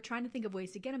 So they were trying to think of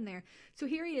ways to get him there. So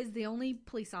here he is, the only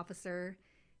police officer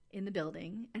in the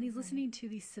building, and he's listening to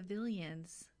these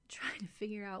civilians trying to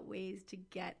figure out ways to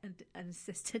get an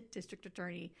assistant district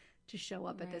attorney to show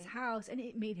up at this house, and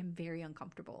it made him very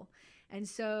uncomfortable. And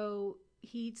so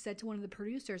he said to one of the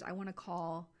producers, I want to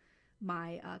call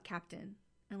my captain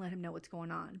and let him know what's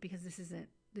going on, because this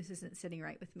isn't sitting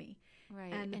right with me.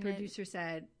 Right. And the producer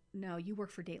said, no, you work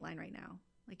for Dateline right now.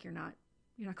 Like, you're not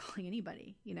calling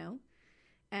anybody, you know?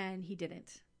 And he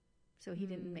didn't. So he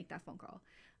didn't make that phone call.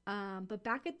 But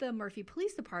back at the Murphy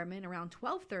Police Department around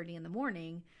 12:30 in the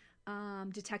morning,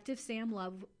 Detective Sam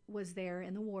Love was there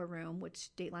in the war room, which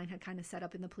Dateline had kind of set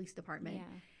up in the police department.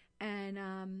 Yeah.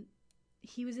 And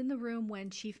he was in the room when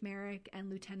Chief Merrick and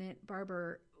Lieutenant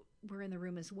Barber were in the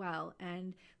room as well.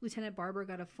 And Lieutenant Barber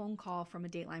got a phone call from a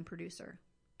Dateline producer.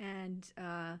 And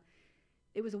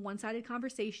it was a one-sided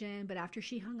conversation, but after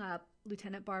she hung up,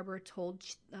 Lieutenant Barber told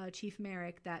Chief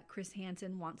Merrick that Chris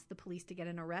Hansen wants the police to get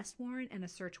an arrest warrant and a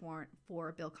search warrant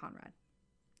for Bill Conrad.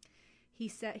 He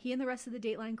said he and the rest of the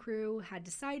Dateline crew had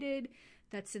decided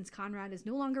that since Conrad is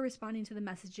no longer responding to the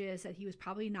messages, that he was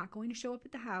probably not going to show up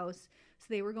at the house. So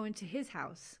they were going to his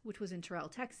house, which was in Terrell,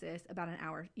 Texas, about an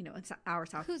hour, it's an hour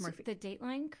south of Murphy. The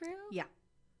Dateline crew? Yeah.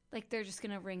 Like, they're just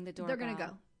going to ring the doorbell. They're going to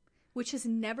go. Which has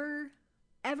never,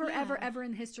 ever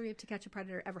in the history of To Catch a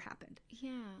Predator ever happened.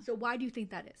 Yeah. So why do you think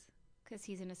that is? Because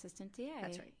he's an assistant DA.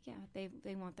 That's right. Yeah,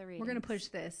 they want the ratings. We're going to push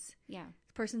this. Yeah.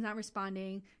 The person's not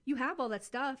responding. You have all that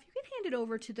stuff. You can hand it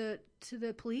over to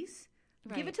the police.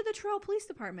 Right. Give it to the Terrell Police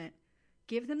Department.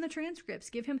 Give them the transcripts.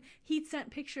 He'd sent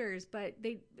pictures, but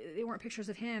they weren't pictures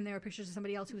of him. They were pictures of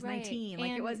somebody else who was 19.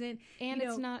 Like, it wasn't. And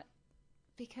it's not,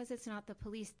 because it's not the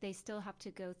police, they still have to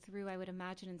go through, I would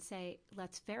imagine, and say,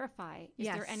 let's verify. Is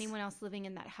there anyone else living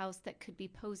in that house that could be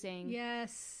posing?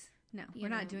 Yes. No, we're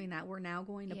not doing that. We're now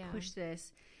going to push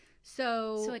this.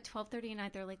 So at 12:30 at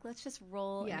night, they're like, let's just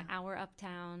roll an hour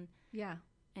uptown. Yeah.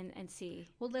 And see.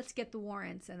 Well, let's get the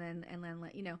warrants and then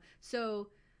let you know. So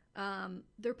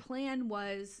their plan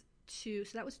was so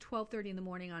that was 12:30 in the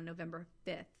morning on November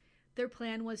 5th. Their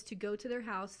plan was to go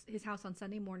to his house on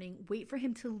Sunday morning, wait for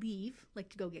him to leave, like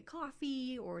to go get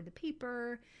coffee or the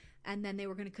paper, and then they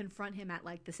were going to confront him at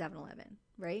like the 7-Eleven,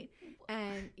 right?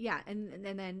 And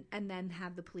and then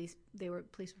have the police.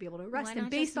 Police would be able to arrest him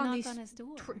based on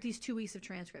these 2 weeks of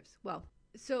transcripts. Well,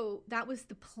 so that was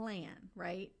the plan,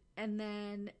 right? And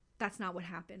then that's not what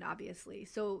happened, obviously.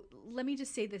 So let me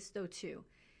just say this though too.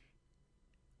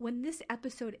 When this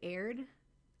episode aired.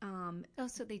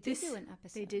 So they did do an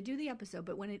episode. They did do the episode,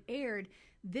 but when it aired,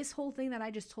 this whole thing that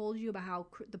I just told you about how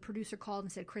the producer called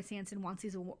and said Chris Hansen wants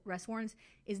these arrest warrants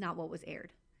is not what was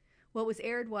aired. What was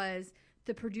aired was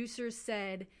the producers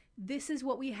said, this is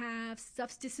what we have.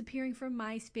 Stuff's disappearing from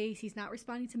MySpace. He's not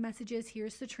responding to messages.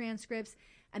 Here's the transcripts.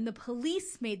 And the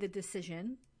police made the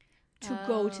decision to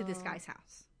go to this guy's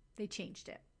house. They changed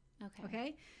it.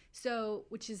 Okay? So,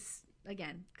 which is,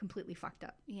 again, completely fucked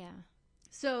up. Yeah.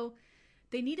 So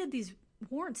they needed these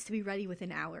warrants to be ready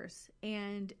within hours,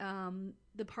 and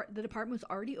the department was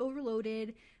already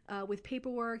overloaded with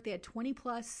paperwork. They had 20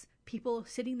 plus people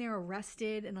sitting there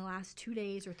arrested in the last 2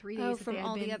 days or 3 days from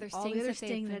all the other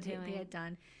stings that they had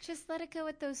done. Just let it go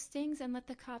at those stings and let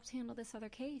the cops handle this other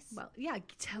case. Well, yeah,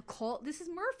 this is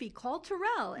Murphy. Call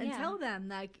Terrell and tell them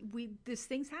like this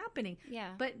thing's happening.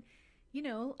 Yeah, but.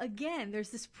 Again, there's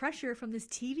this pressure from this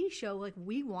TV show. Like,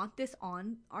 we want this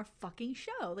on our fucking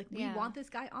show. Like, we want this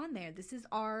guy on there. This is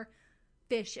our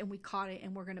fish, and we caught it,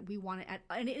 and we want it at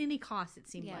any cost, it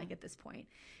seemed like, at this point.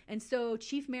 And so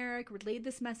Chief Merrick relayed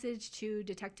this message to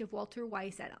Detective Walter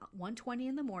Weiss at 1:20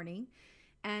 in the morning,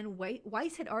 and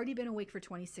Weiss had already been awake for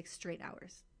 26 straight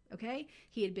hours. Okay?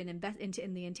 He had been in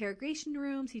the interrogation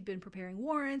rooms. He'd been preparing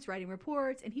warrants, writing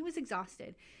reports, and he was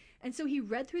exhausted. And so he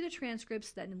read through the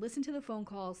transcripts and listened to the phone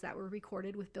calls that were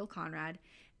recorded with Bill Conrad.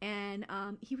 And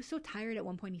he was so tired at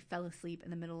one point he fell asleep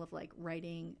in the middle of like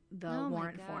writing the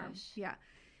warrant form. Yeah.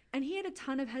 And he had a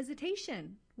ton of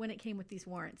hesitation when it came with these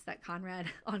warrants that Conrad.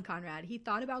 He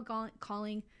thought about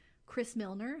calling Chris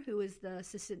Milner, who is the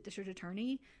assistant district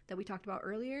attorney that we talked about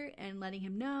earlier, and letting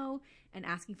him know and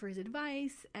asking for his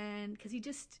advice. And because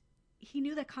he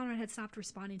knew that Conrad had stopped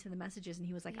responding to the messages, and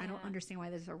he was like, I don't understand why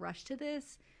there's a rush to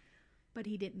this. But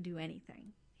he didn't do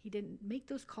anything. He didn't make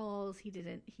those calls. He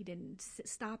didn't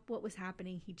stop what was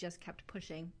happening. He just kept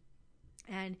pushing.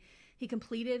 And he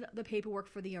completed the paperwork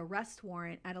for the arrest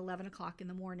warrant at 11 o'clock in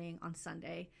the morning on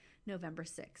Sunday, November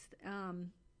 6th.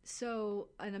 So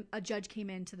a judge came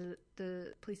into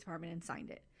the police department and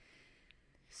signed it.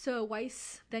 So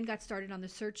Weiss then got started on the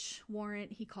search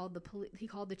warrant. He called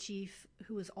the chief,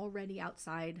 who was already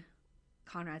outside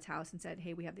Conrad's house, and said,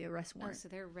 "Hey, we have the arrest warrant." Oh, so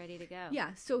they're ready to go.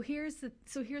 Yeah. So here's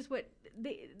what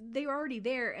they were already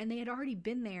there, and they had already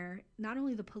been there. Not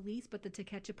only the police, but the To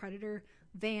Catch a Predator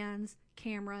vans,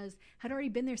 cameras had already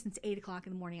been there since 8 o'clock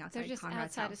in the morning outside. They're just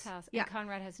Conrad's outside house. his house. Yeah. And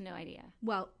Conrad has no idea.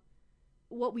 Well,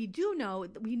 what we do know,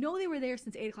 we know they were there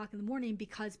since 8 o'clock in the morning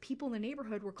because people in the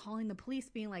neighborhood were calling the police,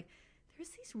 being like,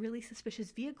 "There's these really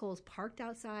suspicious vehicles parked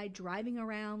outside, driving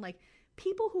around." Like,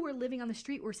 people who were living on the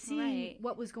street were seeing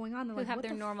what was going on. They're who like, have what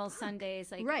their the normal fuck? Sundays,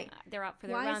 like Right. They're out for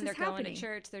their Why is run, they're this going happening? to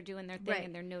church, they're doing their thing, Right.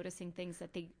 and they're noticing things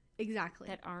that they Exactly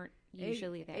that aren't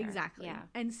usually there. Exactly. Yeah.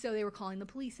 And so they were calling the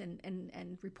police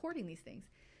and reporting these things.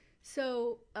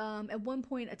 So at one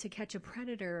point, a To Catch a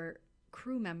Predator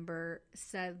crew member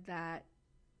said that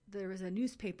there was a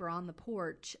newspaper on the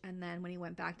porch, and then when he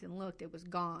went back and looked, it was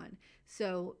gone.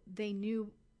 So they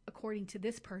knew, according to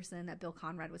this person, that Bill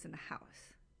Conrad was in the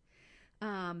house.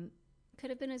 Could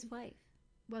have been his wife.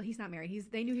 Well, he's not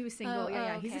married. They knew he was single.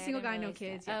 Yeah. Okay. He's a single guy, no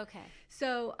kids. Yeah. Okay.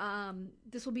 So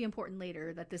this will be important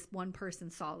later that this one person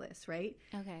saw this, right?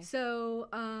 Okay.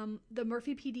 So the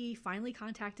Murphy PD finally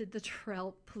contacted the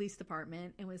Terrell Police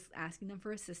Department and was asking them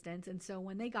for assistance. And so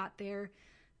when they got there,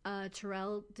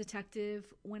 Terrell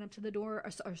detective went up to the door,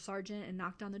 or sergeant, and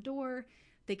knocked on the door.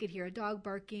 They could hear a dog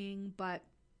barking, but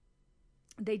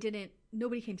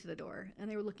nobody came to the door. And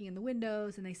they were looking in the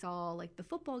windows, and they saw like the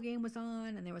football game was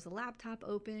on, and there was a laptop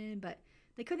open, but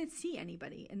they couldn't see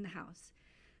anybody in the house.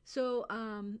 So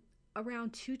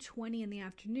around 2:20 in the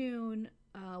afternoon,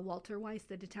 Walter Weiss,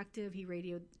 the detective, he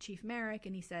radioed Chief Merrick,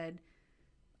 and he said,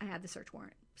 "I have the search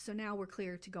warrant. So now we're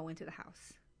clear to go into the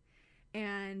house."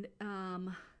 And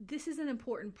this is an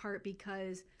important part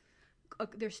because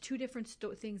there's two different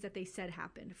things that they said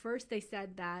happened. First, they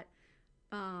said that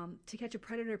To Catch a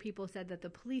Predator people said that the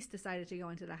police decided to go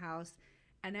into the house,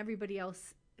 and everybody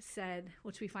else said,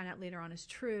 which we find out later on is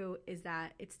true, is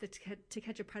that it's the To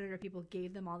Catch a Predator people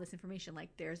gave them all this information. Like,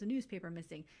 there's a newspaper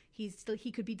missing. He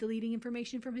could be deleting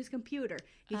information from his computer.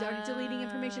 He's already deleting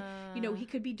information. He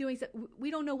could be doing.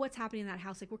 We don't know what's happening in that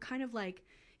house. Like, we're kind of like,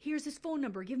 here's his phone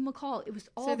number, give him a call. It was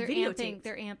all videotaped.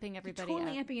 They're amping everybody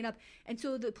totally up. amping it up. And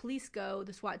so the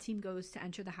SWAT team goes to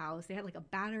enter the house. They had like a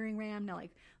battering ram.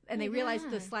 They realized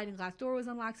the sliding glass door was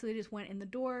unlocked, so they just went in the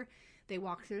door. They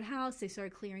walked through the house. They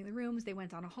started clearing the rooms. They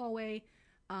went down a hallway.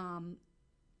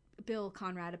 Bill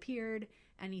Conrad appeared,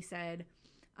 and he said,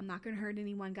 "I'm not going to hurt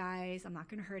anyone, guys. I'm not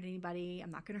going to hurt anybody.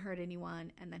 I'm not going to hurt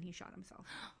anyone." And then he shot himself.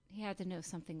 He had to know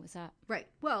something was up. Right.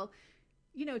 Well,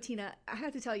 Tina, I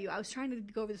have to tell you, I was trying to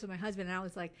go over this with my husband, and I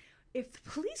was like, if the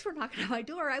police were knocking on my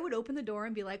door, I would open the door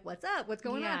and be like, "What's up? What's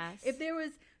going on?" If there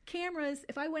was cameras,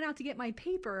 if I went out to get my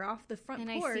paper off the front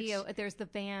porch, I see there's the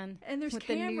van, and there's with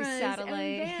cameras the new satellite.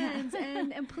 and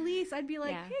vans and police, I'd be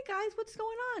like, "Hey guys, what's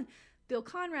going on?" Bill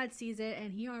Conrad sees it,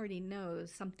 and he already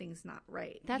knows something's not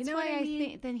right. That's why what I mean?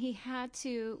 Think then he had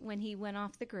to, when he went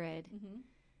off the grid,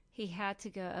 he had to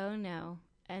go, "Oh no."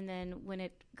 And then when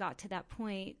it got to that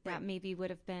point, that maybe would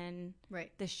have been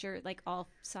the shirt, like all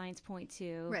signs point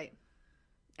to. Right.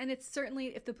 And it's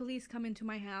certainly, if the police come into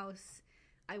my house,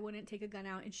 I wouldn't take a gun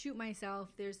out and shoot myself.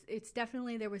 There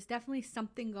was definitely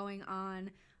something going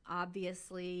on.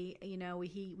 Obviously,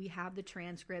 we have the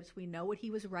transcripts. We know what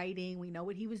he was writing. We know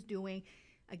what he was doing.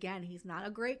 Again, he's not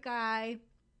a great guy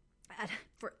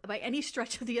by any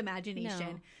stretch of the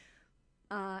imagination.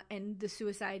 No. And the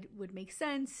suicide would make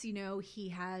sense. He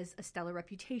has a stellar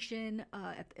reputation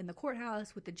in the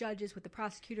courthouse, with the judges, with the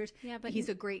prosecutors. Yeah, but he's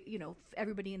a great,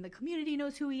 everybody in the community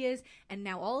knows who he is. And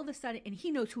now all of a sudden, and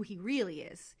he knows who he really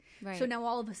is. Right. So now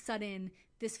all of a sudden,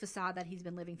 this facade that he's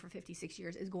been living for 56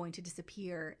 years is going to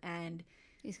disappear. And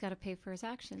he's got to pay for his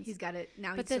actions. He's got to,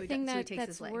 now but the thing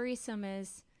that's worrisome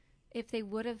is if they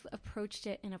would have approached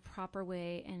it in a proper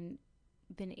way and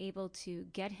been able to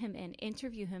get him and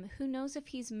interview him, who knows if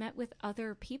he's met with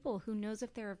other people, who knows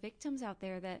if there are victims out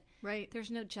there that there's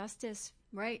no justice,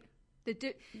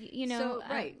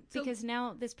 because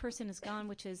now this person is gone,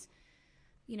 which is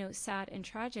sad and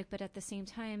tragic, but at the same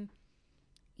time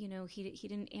he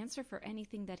didn't answer for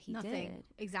anything that he did.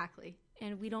 Exactly.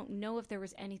 And we don't know if there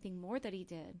was anything more that he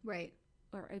did,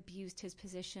 or abused his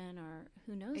position, or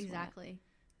who knows exactly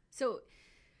what.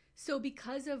 So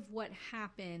because of what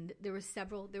happened, there was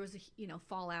a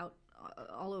fallout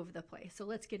all over the place. So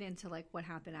let's get into like what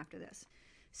happened after this.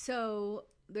 So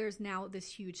there's now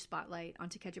this huge spotlight on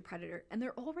To Catch a Predator, and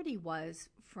there already was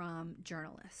from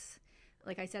journalists.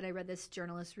 Like I said, I read this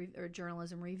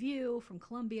journalism review from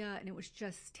Columbia, and it was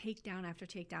just takedown after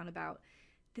takedown about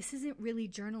this isn't really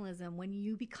journalism. When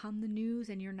you become the news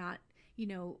and you're not,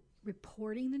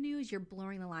 reporting the news, you're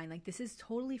blurring the line. Like, this is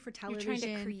totally for television. You're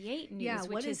trying to create news,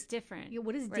 which is different. Yeah,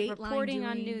 what is Dateline reporting doing?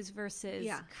 On news versus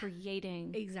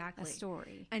creating exactly a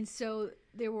story? And so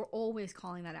they were always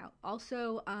calling that out.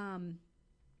 Also,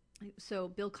 so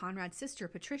Bill Conrad's sister,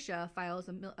 Patricia, files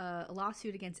a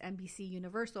lawsuit against NBC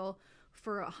Universal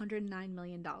for $109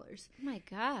 million. Oh my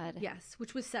God. Yes,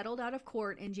 which was settled out of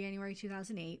court in January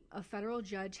 2008. A federal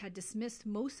judge had dismissed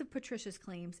most of Patricia's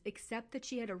claims, except that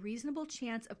she had a reasonable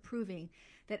chance of proving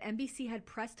that NBC had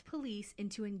pressed police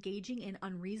into engaging in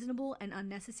unreasonable and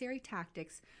unnecessary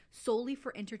tactics solely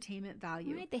for entertainment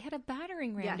value. Right, they had a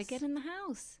battering ram to get in the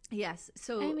house. Yes,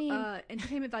 so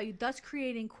entertainment value, thus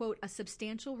creating, quote, a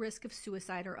substantial risk of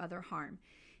suicide or other harm.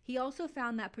 He also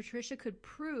found that Patricia could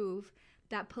prove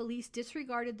that police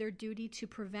disregarded their duty to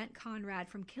prevent Conrad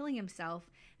from killing himself,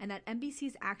 and that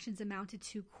NBC's actions amounted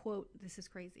to, quote, this is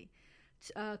crazy,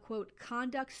 quote,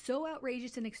 conduct so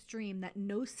outrageous and extreme that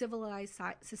no civilized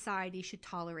society should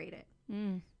tolerate it.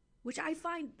 Which I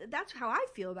find, that's how I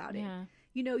feel about it.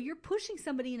 You're pushing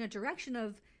somebody in a direction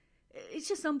of, it's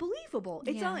just unbelievable.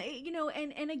 It's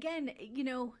and again,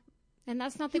 and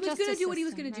that's not the justice system. He was going to do what he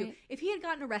was system, going to do. If he had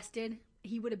gotten arrested,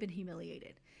 he would have been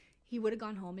humiliated. He would have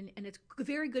gone home, and it's a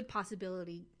very good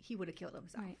possibility he would have killed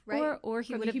himself, right? Or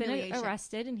he would have been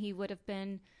arrested, and he would have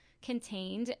been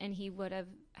contained, and he would have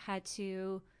had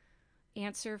to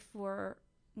answer for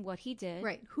what he did.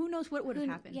 Right. Who knows what would have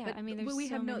happened? Yeah, but, I mean, there's we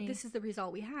so have many... This is the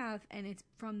result we have, and it's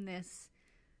from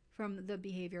the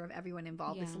behavior of everyone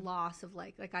involved. This loss of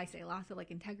like I say, loss of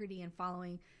like integrity and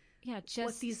following. Yeah, just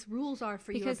what these rules are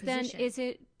for your position. Because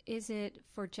then is it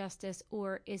for justice,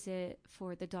 or is it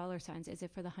for the dollar signs? Is it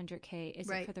for the 100K? Is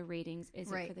it for the ratings?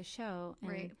 Is it for the show?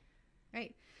 And,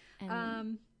 right.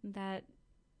 And that...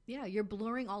 Yeah, you're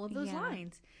blurring all of those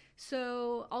lines.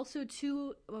 So also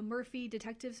 2 Murphy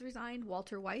detectives resigned.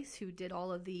 Walter Weiss, who did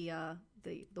all of the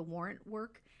warrant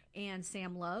work, and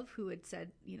Sam Love, who had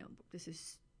said, this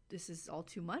is all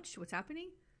too much. What's happening?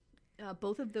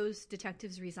 Both of those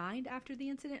detectives resigned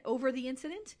over the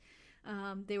incident.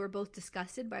 They were both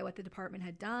disgusted by what the department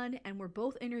had done, and were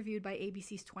both interviewed by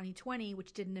ABC's 2020,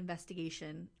 which did an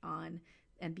investigation on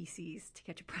NBC's To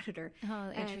Catch a Predator.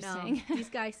 Oh, interesting. And these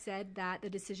guys said that the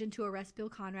decision to arrest Bill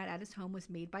Conrad at his home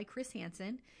was made by Chris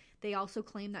Hansen. They also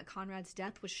claimed that Conrad's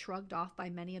death was shrugged off by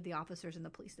many of the officers in the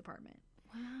police department.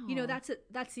 Wow.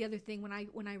 That's the other thing. When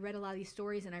I read a lot of these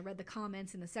stories and I read the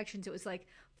comments in the sections, it was like,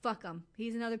 fuck him.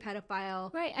 He's another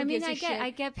pedophile. Right. I mean, I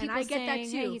get people saying, that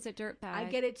too. Hey, he's a dirtbag. I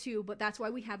get it too, but that's why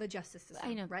we have a justice system.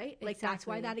 I know. Right? Like, that's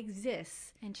why that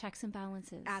exists. And checks and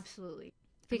balances. Absolutely.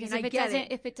 Because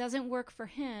if it doesn't work for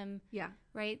him,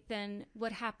 right, then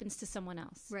what happens to someone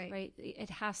else? Right. It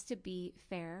has to be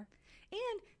fair.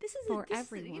 And this is for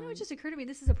everyone. It just occurred to me.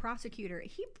 This is a prosecutor.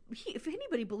 He if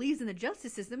anybody believes in the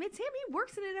justice system, it's him. He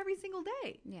works in it every single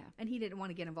day. Yeah, and he didn't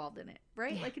want to get involved in it,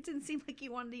 right? Yeah. Like, it didn't seem like he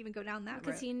wanted to even go down that road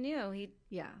because he knew he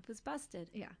was busted.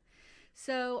 Yeah.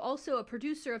 So also a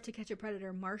producer of To Catch a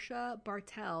Predator, Marcia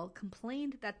Bartel,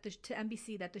 complained to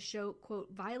NBC that the show, quote,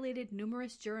 violated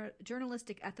numerous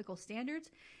journalistic ethical standards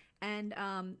and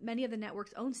many of the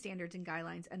network's own standards and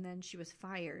guidelines, and then she was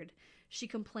fired. She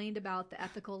complained about the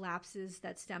ethical lapses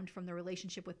that stemmed from the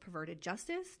relationship with Perverted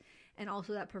Justice, and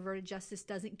also that Perverted Justice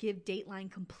doesn't give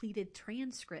Dateline completed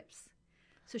transcripts.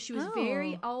 So she was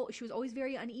she was always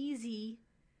very uneasy.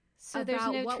 So there's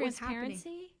no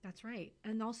transparency? That's right.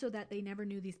 And also that they never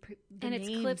knew the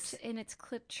names. It's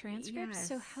clipped transcripts?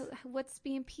 Yes. So what's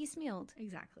being piecemealed?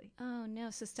 Exactly. Oh,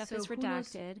 no. So stuff is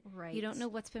redacted. Right. You don't know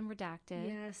what's been redacted.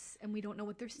 Yes. And we don't know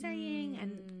what they're saying.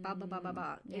 And blah, blah, blah, blah,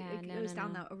 blah. Yeah, it goes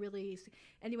down that really...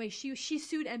 Anyway, she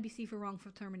sued NBC for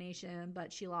wrongful termination,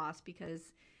 but she lost because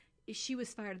she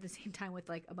was fired at the same time with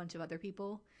like a bunch of other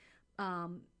people.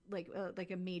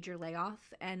 Like a major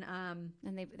layoff, and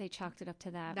they chalked it up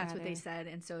to that. That's what they said,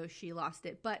 and so she lost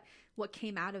it. But what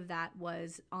came out of that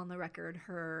was, on the record,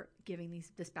 her giving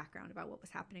this background about what was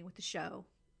happening with the show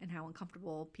and how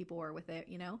uncomfortable people were with it.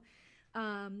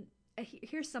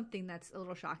 Here's something that's a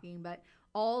little shocking, but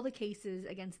all the cases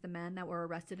against the men that were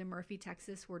arrested in Murphy,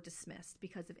 Texas, were dismissed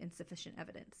because of insufficient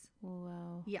evidence.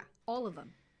 Wow. Yeah, all of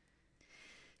them.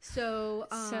 So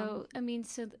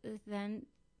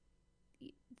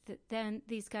then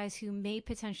these guys who may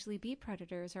potentially be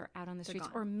predators are out on the streets,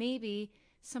 or maybe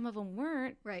some of them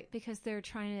weren't, right? Because they're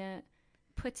trying to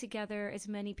put together as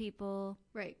many people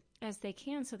right as they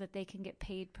can so that they can get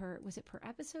paid was it per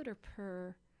episode or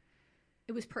per?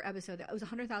 It was per episode. It was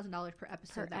 $100,000 per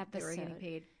episode they were getting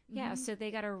paid. Yeah, so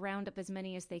they got to round up as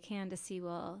many as they can to see,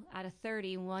 well, out of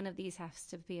 30, one of these has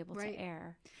to be able to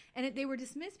air. And they were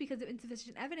dismissed because of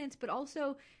insufficient evidence, but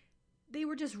also they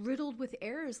were just riddled with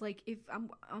errors. Like, if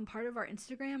I'm on part of our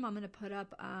Instagram, I'm going to put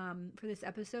up for this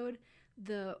episode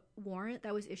the warrant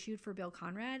that was issued for Bill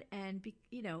Conrad, and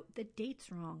the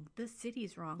date's wrong, the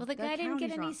city's wrong. Well, the guy didn't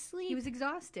get any sleep. He was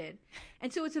exhausted,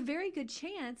 and so it's a very good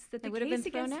chance that the case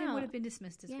against him would have been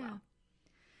dismissed as well.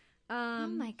 Oh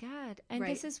my God! And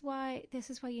this is why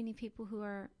you need people who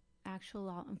are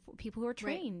actual people who are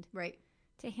trained, right,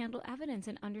 to handle evidence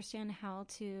and understand how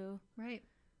to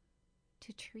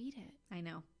to treat it. I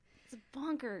know. It's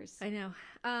bonkers. I know.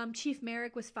 Chief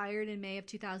Merrick was fired in May of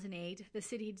 2008. The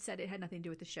city said it had nothing to do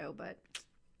with the show, but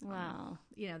wow,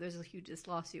 there's a huge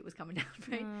lawsuit was coming down,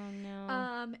 right? Oh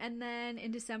no. And then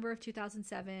in December of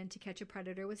 2007, To Catch a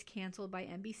Predator was canceled by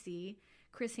NBC.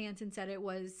 Chris Hansen said it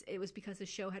was because the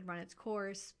show had run its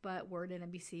course, but word at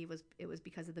NBC was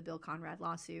because of the Bill Conrad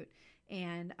lawsuit.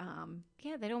 And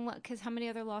they don't want, because how many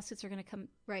other lawsuits are going to come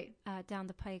down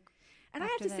the pike? And I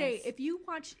have to say, if you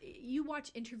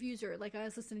watch interviews, or like I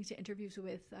was listening to interviews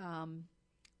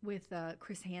with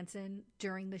Chris Hansen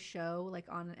during the show, like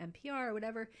on NPR or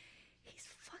whatever, he's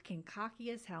fucking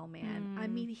cocky as hell, man. I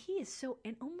mean, he is so,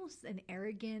 and almost an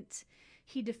arrogant.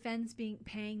 He defends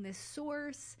paying this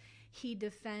source. He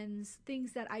defends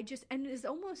things that and is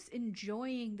almost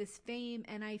enjoying this fame.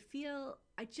 And I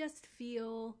just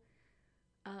feel.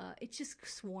 It's just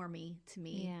swarmy to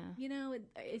me. Yeah.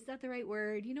 Is that the right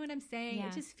word? You know what I'm saying? Yeah.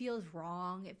 It just feels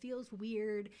wrong. It feels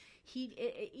weird.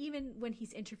 Even when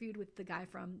he's interviewed with the guy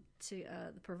from the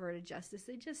Perverted Justice,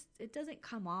 it doesn't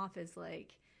come off as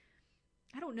like,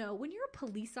 I don't know. When you're a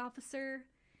police officer,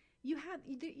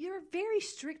 you're very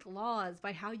strict laws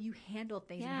by how you handle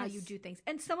things and how you do things.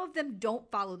 And some of them don't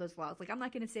follow those laws. Like, I'm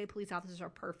not going to say police officers are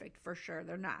perfect, for sure.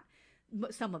 They're not.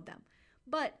 Some of them.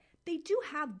 But they do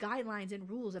have guidelines and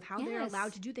rules of how they're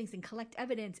allowed to do things and collect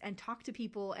evidence and talk to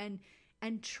people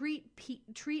and treat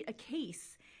a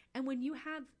case. And when you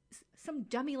have some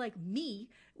dummy like me,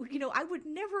 I would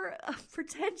never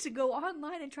pretend to go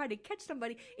online and try to catch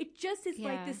somebody. It just is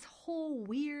like this whole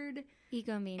weird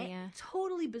egomania,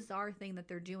 totally bizarre thing that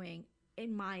they're doing,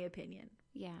 in my opinion.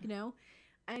 Yeah.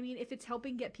 I mean, if it's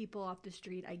helping get people off the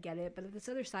street, I get it. But at this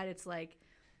other side, it's like,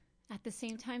 at the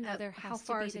same time, though, there has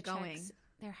to be the checks.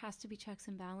 There has to be checks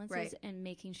and balances, and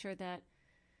making sure that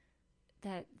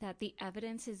the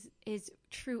evidence is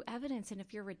true evidence. And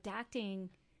if you're redacting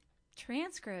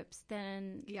transcripts,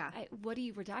 then what are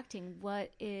you redacting?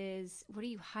 What are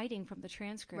you hiding from the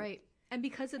transcript? Right. And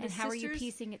because of the how are you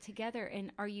piecing it together?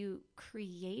 And are you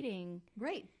creating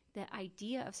the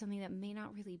idea of something that may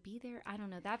not really be there? I don't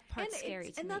know. That part's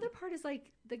scary to me. Another part is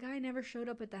like, the guy never showed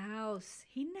up at the house.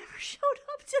 He never showed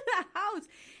up to the house.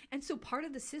 And so part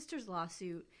of the sisters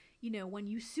lawsuit, when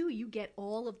you sue, you get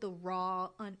all of the raw,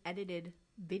 unedited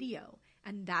video.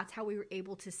 And that's how we were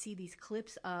able to see these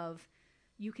clips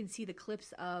you can see the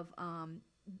clips of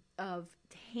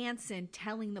Hansen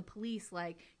telling the police,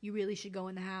 like, you really should go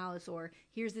in the house, or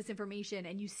here's this information.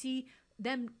 And you see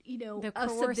them, a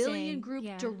civilian group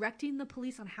directing the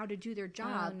police on how to do their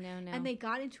job. Oh, no. And they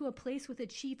got into a place with a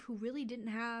chief who really didn't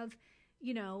have,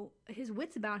 his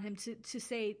wits about him to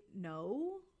say,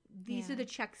 no, these are the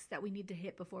checks that we need to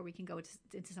hit before we can go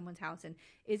into someone's house. And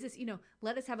is this,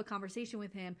 let us have a conversation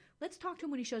with him. Let's talk to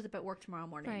him when he shows up at work tomorrow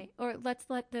morning. Right. Or let's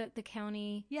let the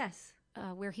county, yes,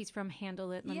 where he's from,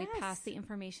 handle it. Let me pass the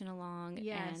information along.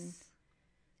 Yes.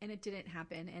 And it didn't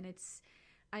happen. And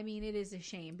it is a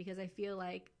shame, because I feel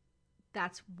like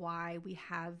that's why we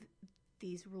have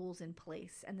these rules in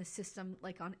place, and the system,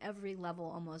 like, on every level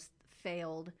almost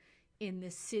failed in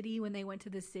this city when they went to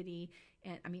the city.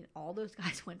 And I mean, all those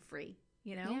guys went free,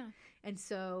 Yeah. And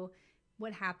so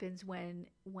what happens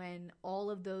when all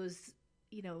of those,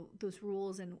 those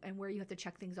rules and where you have to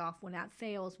check things off, when that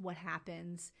fails, what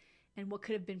happens, and what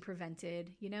could have been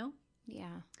prevented,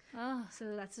 Yeah. Oh.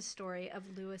 So that's the story of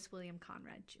Lewis William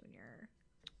Conrad Jr.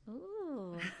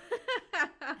 Ooh.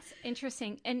 That's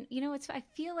interesting. And I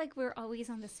feel like we're always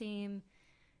on the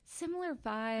similar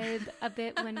vibe a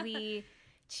bit when we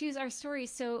choose our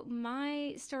stories. So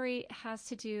my story has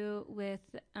to do with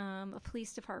a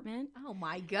police department. Oh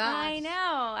my gosh. I know.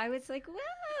 I was like,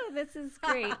 wow, this is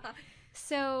great.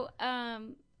 So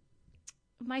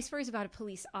my story is about a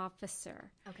police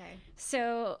officer. Okay.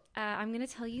 So I'm going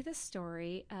to tell you the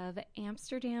story of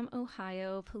Amsterdam,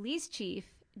 Ohio police chief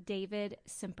David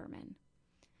Cimperman.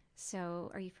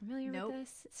 So are you familiar Nope. with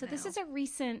this? So No. this is a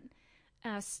recent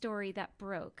story that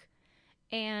broke.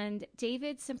 And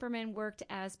David Cimperman worked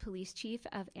as police chief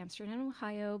of Amsterdam,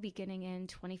 Ohio, beginning in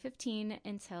 2015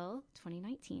 until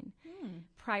 2019.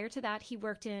 Prior to that, he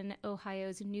worked in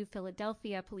Ohio's New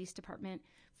Philadelphia Police Department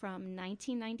from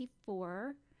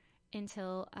 1994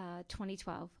 until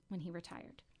 2012 when he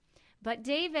retired. But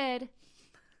David,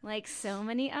 like so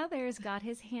many others, got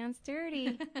his hands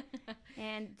dirty.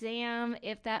 And damn,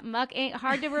 if that muck ain't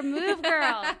hard to remove,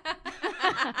 girl.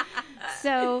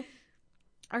 So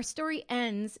our story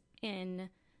ends in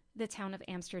the town of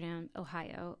Amsterdam,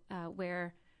 Ohio,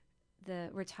 where the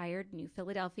retired New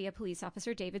Philadelphia police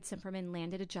officer David Cimperman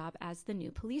landed a job as the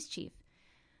new police chief.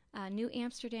 New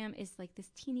Amsterdam is like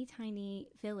this teeny tiny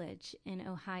village in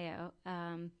Ohio.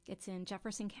 It's in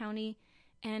Jefferson County,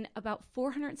 and about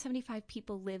 475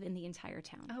 people live in the entire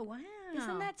town. Oh, wow.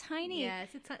 Isn't that tiny?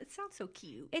 Yes, it sounds so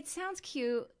cute. It sounds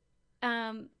cute.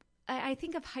 I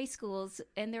think of high schools,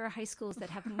 and there are high schools that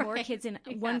have more kids in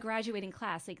one graduating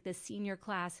class, like the senior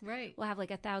class will have like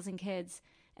 1,000 kids,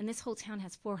 and this whole town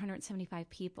has 475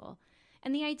 people.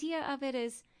 And the idea of it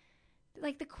is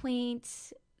like the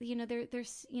quaint,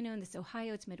 there's, in this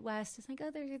Ohio, it's Midwest. It's like,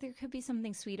 oh, there could be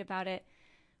something sweet about it.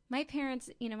 My parents,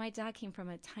 my dad came from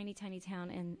a tiny, tiny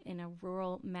town in a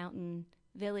rural mountain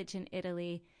village in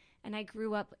Italy. And I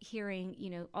grew up hearing,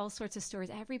 all sorts of stories.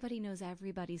 Everybody knows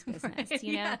everybody's business,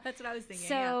 Yeah, that's what I was thinking.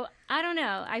 So I don't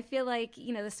know. I feel like,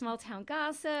 the small town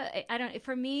gossip.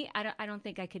 For me, I don't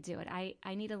think I could do it.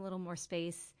 I need a little more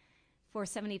space.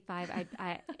 475.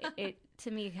 It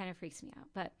to me, it kind of freaks me out.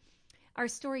 But our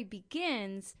story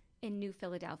begins in New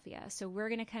Philadelphia. So we're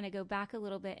going to kind of go back a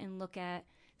little bit and look at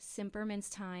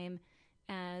Cimperman's time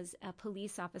as a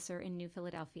police officer in New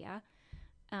Philadelphia.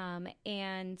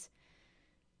 And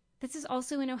this is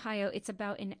also in Ohio. It's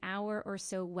about an hour or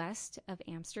so west of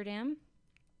Amsterdam.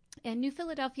 And New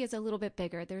Philadelphia is a little bit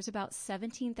bigger. There's about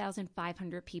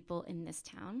 17,500 people in this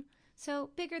town. So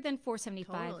bigger than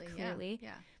 475, clearly.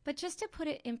 Yeah. But just to put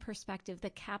it in perspective, the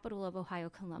capital of Ohio,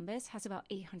 Columbus, has about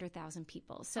 800,000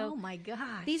 people. So oh my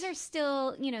gosh. These are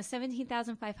still,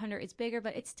 17,500. It's bigger,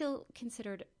 but it's still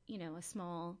considered, a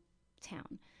small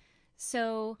town.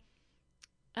 So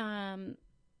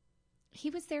he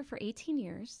was there for 18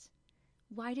 years.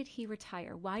 Why did he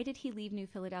retire? Why did he leave New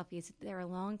Philadelphia? He's there a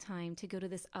long time to go to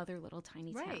this other little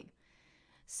tiny town.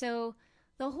 So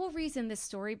the whole reason this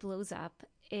story blows up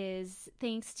is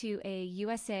thanks to a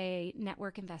USA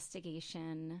Network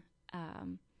investigation.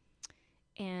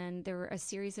 And there were a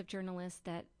series of journalists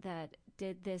that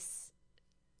did this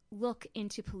look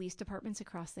into police departments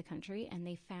across the country, and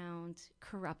they found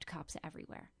corrupt cops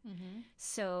everywhere. Mm-hmm.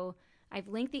 So I've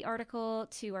linked the article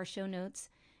to our show notes,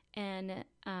 and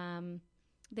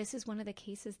this is one of the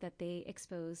cases that they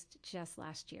exposed just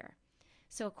last year.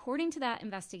 So according to that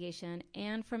investigation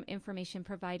and from information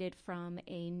provided from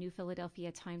a New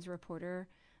Philadelphia Times reporter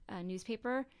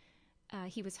newspaper,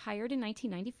 he was hired in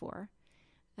 1994.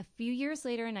 A few years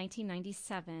later, in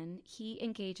 1997, he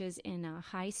engages in a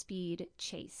high-speed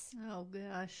chase. Oh,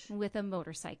 gosh. With a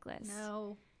motorcyclist.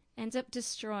 No. Ends up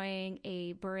destroying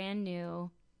a brand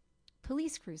new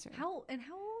police cruiser. How old?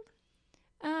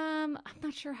 I'm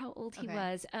not sure how old he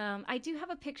was. I do have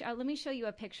a picture. Let me show you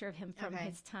a picture of him from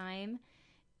his time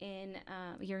in,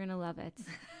 you're going to love it.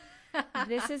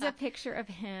 This is a picture of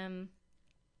him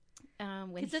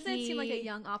when doesn't it seem like a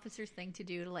young officer's thing to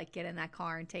do, to like get in that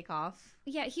car and take off?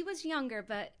 Yeah, he was younger,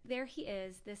 but there he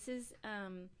is. This is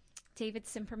David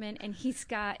Cimperman, and he's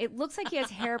got, it looks like he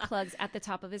has hair plugs at the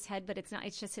top of his head, but it's not.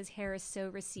 It's just his hair is so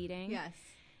receding. Yes.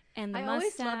 And the I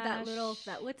mustache. always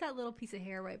love what's that little piece of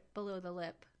hair right below the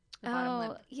lip? The bottom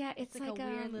lip. Yeah, it's like a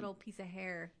weird little piece of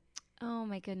hair. Oh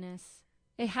my goodness.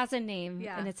 It has a name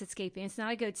and it's escaping. It's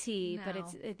not a goatee, but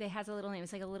it has a little name.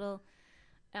 It's like a little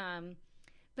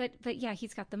but yeah,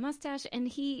 he's got the mustache, and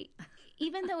he,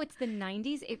 even though it's the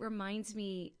 90s, it reminds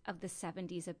me of the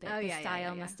 70s a bit,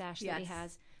 mustache that he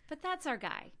has. But that's our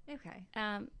guy. Okay.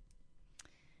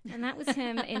 And that was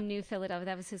him in New Philadelphia.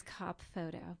 That was his cop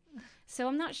photo. So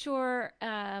I'm not sure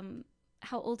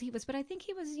how old he was, but I think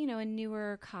he was, a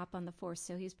newer cop on the force.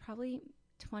 So he was probably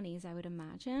 20s, I would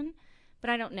imagine. But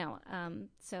I don't know.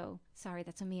 So sorry,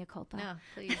 that's a mea culpa. No,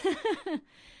 please.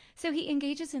 So he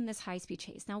engages in this high-speed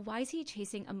chase. Now, why is he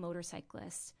chasing a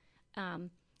motorcyclist?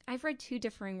 I've read two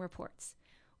differing reports.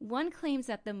 One claims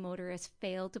that the motorist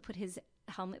failed to put his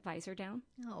helmet visor down.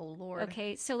 Oh, Lord.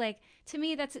 Okay, so to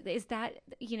me,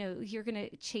 you're going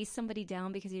to chase somebody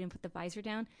down because you didn't put the visor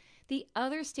down. The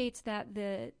other states that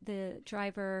the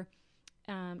driver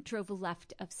drove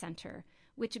left of center,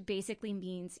 which basically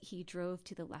means he drove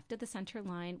to the left of the center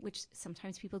line, which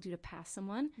sometimes people do to pass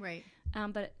someone. Right.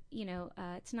 But,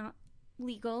 it's not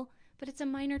legal, but it's a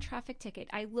minor traffic ticket.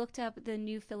 I looked up the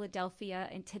New Philadelphia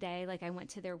and today, like I went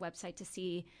to their website to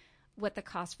see what the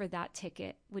cost for that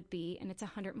ticket would be, and it's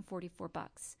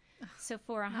 $144. So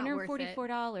for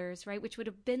 $144, right, which would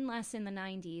have been less in the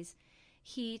 90s,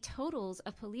 he totals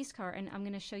a police car, and I'm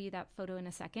going to show you that photo in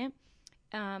a second.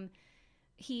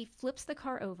 He flips the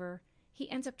car over. He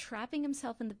ends up trapping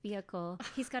himself in the vehicle.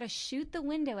 He's got to shoot the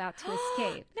window out to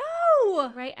escape.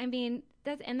 No! Right? I mean,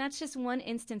 that's just one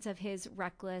instance of his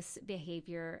reckless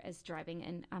behavior as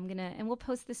driving. And we'll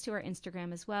post this to our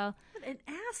Instagram as well. What an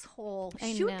asshole.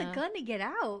 I Shoot know. the gun to get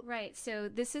out. Right. So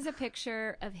this is a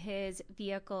picture of his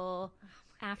vehicle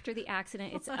after the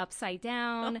accident. It's upside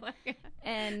down. Oh my God.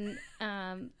 And,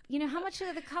 how much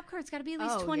of the cop car? It's got to be at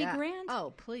least 20 grand.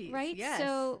 Oh, please. Right? Yes.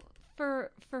 So for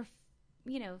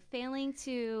failing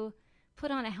to put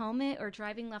on a helmet or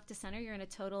driving left to center, you're in a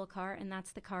total car, and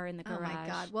that's the car in the garage. Oh my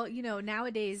God. Well,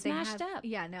 nowadays Smashed they have up.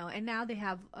 Yeah, no. And now they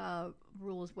have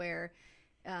rules where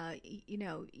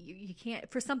you can't,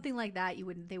 for something like that,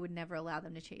 they would never allow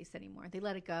them to chase anymore. They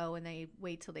let it go and they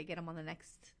wait till they get them on the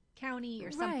next county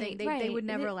or something. They would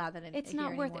never allow that in It's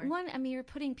not worth anymore. it. You're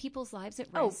putting people's lives at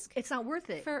risk. Oh, it's not worth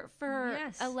it. For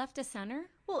Yes. a left to center?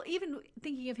 Well, even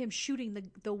thinking of him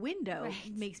shooting the window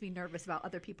Right. makes me nervous about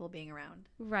other people being around.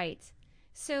 Right.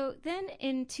 So then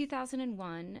in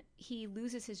 2001, he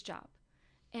loses his job.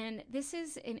 And this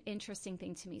is an interesting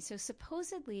thing to me. So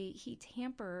supposedly he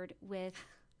tampered with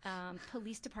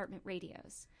police department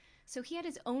radios. So he had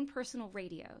his own personal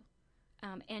radio,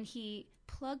 and he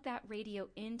plugged that radio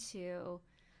into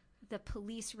the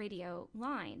police radio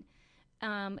line.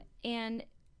 And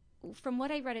from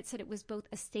what I read, it said it was both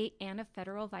a state and a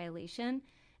federal violation.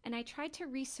 And I tried to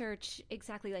research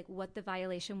exactly like what the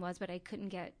violation was, but I couldn't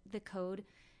get the code.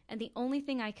 And the only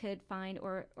thing I could find,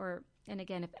 and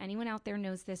again, if anyone out there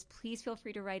knows this, please feel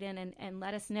free to write in and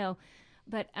let us know.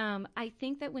 But I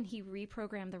think that when he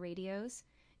reprogrammed the radios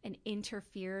and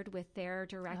interfered with their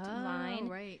direct line,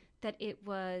 right. that it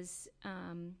was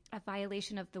a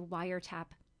violation of the Wiretap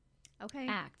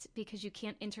Act, because you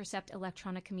can't intercept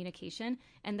electronic communication.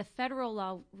 And the federal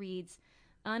law reads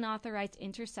unauthorized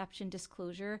interception,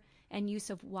 disclosure, and use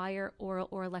of wire, oral,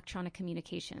 or electronic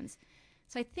communications.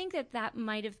 So I think that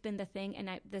might have been the thing, and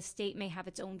the state may have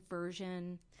its own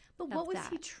version. But what was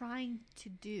he trying to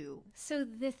do? So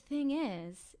the thing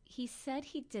is, he said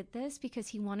he did this because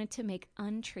he wanted to make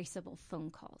untraceable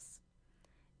phone calls.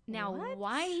 Now,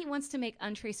 why he wants to make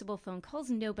untraceable phone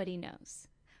calls, nobody knows.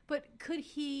 But could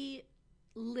he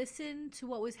listen to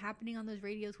what was happening on those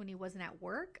radios when he wasn't at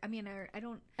work? I mean,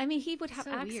 he would have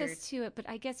access to it, but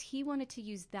I guess he wanted to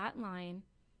use that line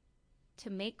to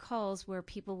make calls where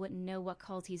people wouldn't know what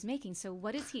calls he's making. So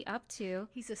what is he up to?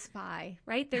 He's a spy.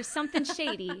 Right? There's something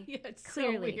shady. Yeah, it's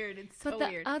clearly. So weird. It's but so the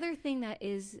weird. other thing that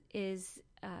is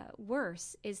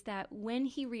worse is that when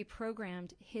he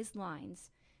reprogrammed his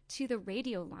lines to the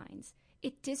radio lines,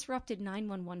 it disrupted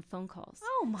 911 phone calls.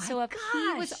 Oh my gosh. So if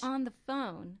he was on the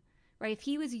phone, right, if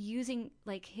he was using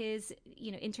like his,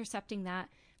 intercepting that,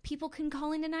 people can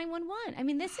call into 911. I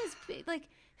mean, this is like,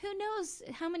 who knows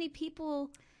how many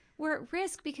people were at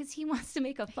risk because he wants to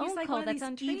make a phone like call one of that's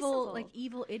these untraceable.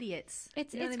 evil idiots.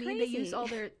 It's what I mean? crazy. They use all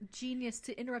their genius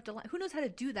to interrupt a line. Who knows how to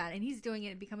do that? And he's doing it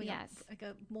and becoming Yes.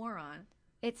 a moron.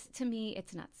 To me,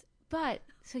 it's nuts. But,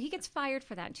 so he gets fired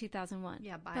for that in 2001.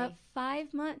 Yeah, bye. But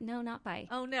 5 months, no, not bye.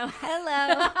 Oh, no.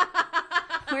 Hello.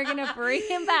 We're going to bring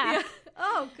him back. Yeah.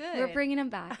 Oh, good. We're bringing him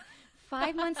back.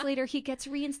 5 months later, he gets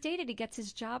reinstated. He gets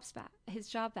his job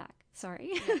back.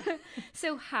 Sorry. Yeah.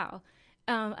 So how?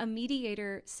 A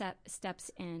mediator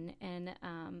steps in and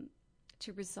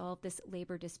to resolve this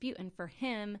labor dispute. And for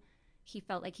him, he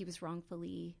felt like he was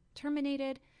wrongfully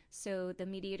terminated. So the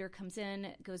mediator comes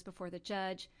in, goes before the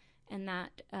judge, and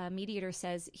that mediator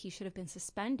says he should have been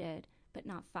suspended but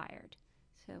not fired.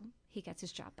 So he gets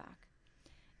his job back.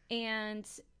 And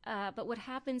but what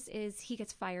happens is he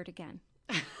gets fired again.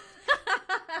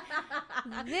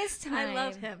 This time, I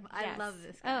love him. Yes. I love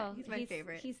this guy. Oh, he's my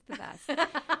favorite. He's the best.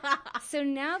 So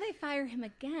now they fire him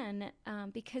again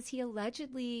because he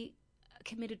allegedly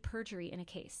committed perjury in a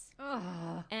case.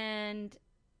 Oh. And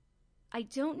I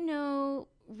don't know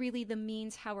really the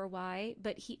means, how or why,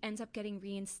 but he ends up getting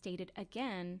reinstated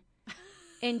again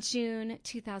in June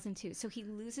 2002. So he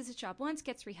loses his job once,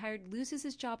 gets rehired, loses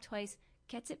his job twice,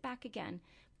 gets it back again.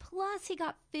 Plus he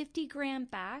got 50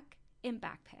 grand back in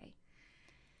back pay.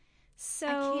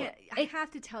 So I have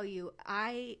to tell you,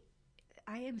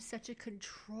 I am such a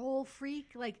control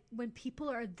freak. Like, when people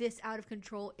are this out of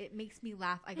control, it makes me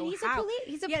laugh. I go, he's how?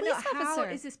 He's a police officer. How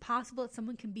is this possible that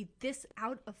someone can be this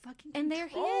out of fucking control? And there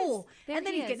he is. And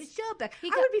then he's getting his job back. I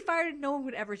would be fired and no one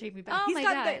would ever take me back. Oh, my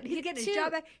God. He's getting his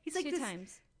job back. He's like 2 this.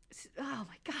 times. Oh,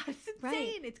 my God. It's insane.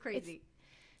 Right. It's crazy.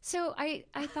 So I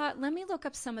thought, let me look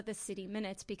up some of the city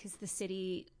minutes, because the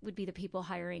city would be the people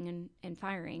hiring and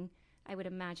firing, I would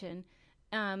imagine.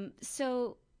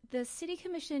 So the city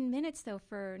commission minutes, though,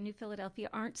 for New Philadelphia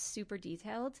aren't super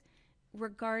detailed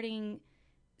regarding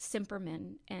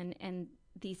Cimperman and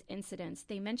these incidents.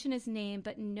 They mention his name,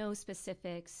 but no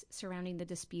specifics surrounding the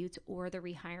disputes or the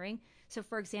rehiring. So,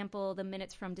 for example, the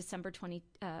minutes from December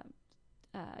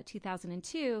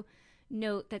 2002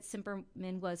 note that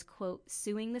Cimperman was, quote,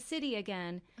 suing the city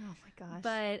again. Oh, my gosh.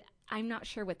 But I'm not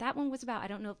sure what that one was about. I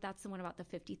don't know if that's the one about the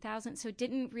 $50,000. So it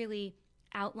didn't really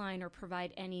outline or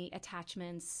provide any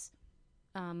attachments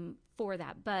for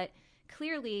that. But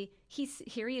clearly, he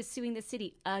is suing the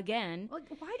city again. Well,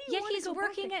 why do you want to go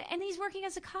working back and he's working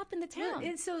as a cop in the town. Well,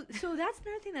 and so that's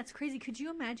another thing that's crazy. Could you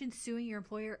imagine suing your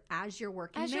employer as you're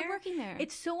working there? As you're working there.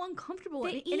 It's so uncomfortable.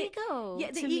 The ego.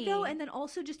 The ego, and then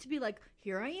also just to be like,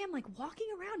 here I am, like walking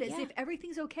around as if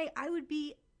everything's okay. I would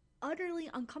be utterly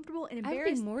uncomfortable and embarrassed.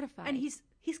 I would be mortified. And he's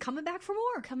coming back for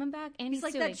more. Coming back, and he's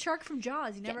like suing. That shark from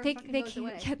Jaws. He never fucking goes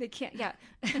away. Yeah, they can't. Yeah,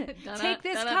 take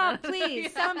this cop,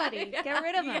 please. Somebody get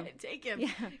rid of him. Yeah, take him.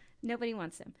 Yeah, nobody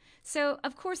wants him. So,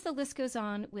 of course, the list goes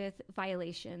on with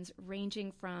violations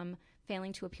ranging from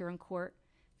failing to appear in court,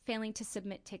 failing to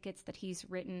submit tickets that he's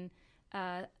written,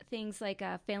 things like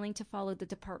failing to follow the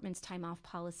department's time off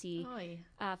policy,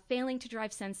 failing to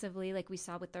drive sensibly, like we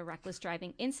saw with the reckless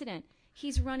driving incident.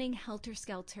 He's running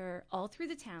helter-skelter all through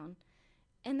the town.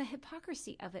 And the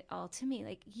hypocrisy of it all, to me,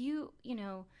 like, you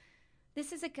know,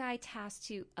 this is a guy tasked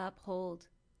to uphold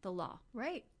the law.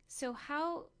 Right. So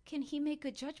how can he make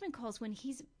good judgment calls when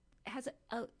has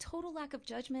a total lack of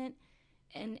judgment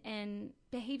and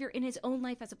behavior in his own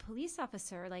life as a police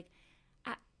officer? Like,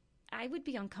 I would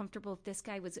be uncomfortable if this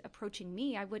guy was approaching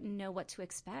me. I wouldn't know what to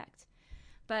expect.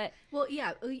 But well,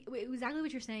 yeah, exactly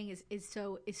what you're saying is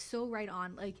so right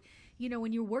on. Like, you know,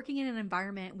 when you're working in an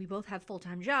environment, we both have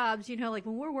full-time jobs, you know, like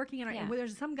when we're working in our, when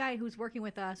there's some guy who's working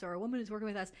with us or a woman who's working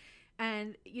with us,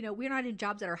 and, you know, we're not in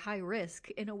jobs that are high risk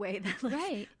in a way that,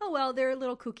 like, oh, well, they're a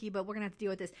little kooky, but we're going to have to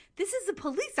deal with this. This is a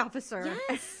police officer.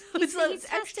 Yes.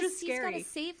 It's extra scary. He's got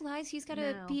to save lives. He's got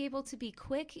to be able to be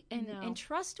quick and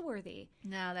trustworthy.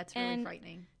 No, that's really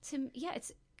frightening.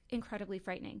 It's incredibly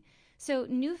frightening. So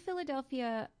New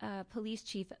Philadelphia Police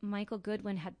Chief Michael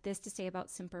Goodwin had this to say about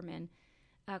Cimperman.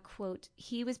 Quote,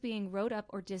 he was being wrote up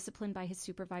or disciplined by his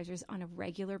supervisors on a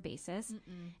regular basis.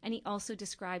 And he also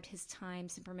described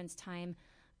Cimperman's time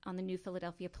on the New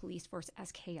Philadelphia police force as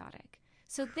chaotic.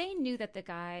 So they knew that the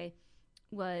guy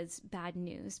was bad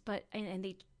news, but and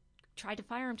they tried to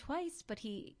fire him twice, but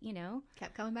he, you know,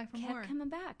 kept coming back for more.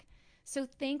 So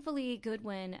thankfully,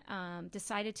 Goodwin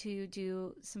decided to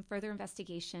do some further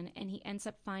investigation, and he ends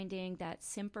up finding that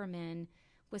Cimperman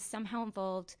was somehow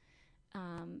involved,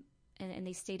 and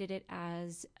they stated it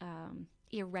as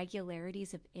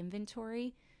irregularities of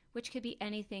inventory, which could be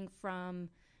anything from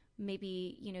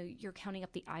maybe, you know, you're counting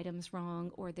up the items wrong,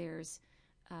 or there's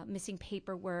missing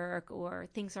paperwork, or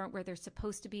things aren't where they're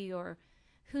supposed to be, or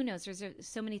who knows. There's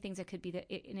so many things that could be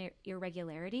an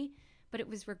irregularity. But it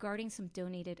was regarding some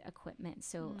donated equipment.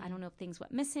 So I don't know if things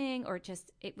went missing or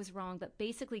just it was wrong. But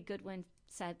basically Goodwin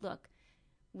said, look,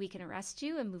 we can arrest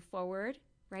you and move forward,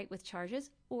 right, with charges,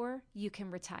 or you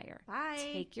can retire. Bye.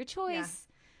 Take your choice.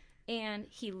 Yeah. And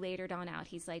he latered on out.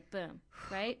 He's like, boom,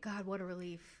 right? God, what a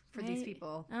relief for these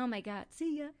people. Oh, my God.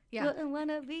 See ya. Yeah. Wouldn't want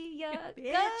to be ya. Go.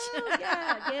 Yeah,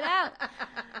 get out.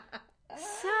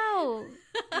 So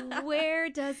where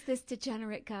does this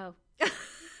degenerate go?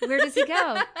 Where does he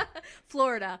go?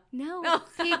 Florida. No.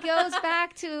 He goes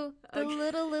back to the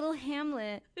little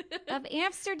hamlet of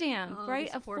Amsterdam, right?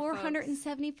 Of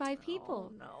 475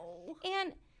 people. Oh, no.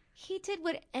 And he did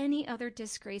what any other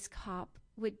disgraced cop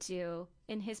would do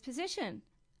in his position.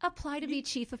 Apply to be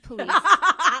chief of police.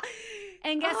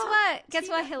 And guess what? Guess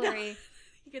what, Hillary?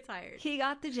 He gets hired. He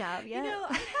got the job, yeah. You know,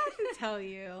 I have to tell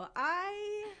you,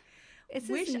 I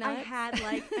wish I had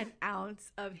like an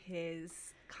ounce of his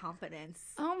competence.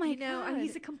 Oh my God. And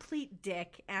he's a complete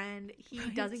dick, and he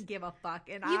doesn't give a fuck.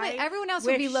 And everyone else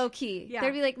would be low key. Yeah.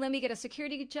 They'd be like, let me get a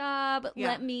security job. Yeah.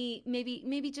 Let me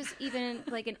maybe just even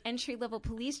like an entry level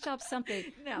police job,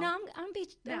 something. No, I'm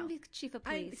be chief of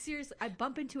police. Seriously, I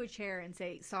bump into a chair and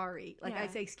say sorry. Like I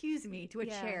say, excuse me to a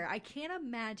chair. I can't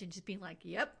imagine just being like,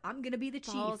 yep, I'm gonna be the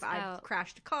chief. I've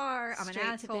crashed a car. I'm an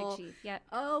asshole. To big chief. Yep.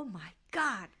 Oh my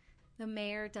God. The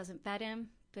mayor doesn't vet him.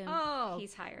 Boom,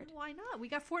 he's hired. Why not? We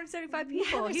got 475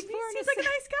 people. Yeah, he seems like a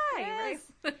nice guy, yes.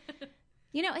 right?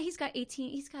 You know, he's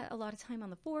got a lot of time on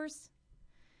the force.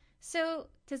 So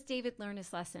does David learn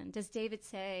his lesson? Does David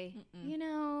say, you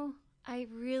know, I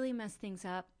really messed things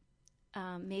up.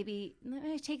 Maybe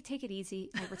take it easy.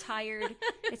 I retired.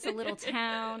 It's a little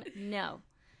town. No.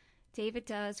 David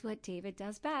does what David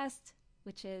does best,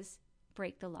 which is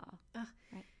break the law.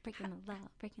 Right? Breaking the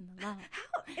law.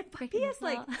 How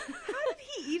did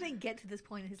he even get to this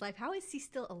point in his life? How is he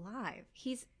still alive?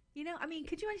 You know, I mean,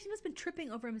 could you imagine? He must have been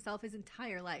tripping over himself his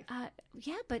entire life.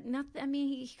 Yeah, but not. I mean,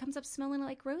 he comes up smelling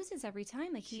like roses every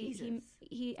time. Like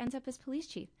he ends up as police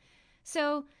chief.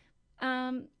 So,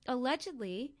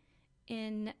 allegedly,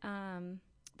 in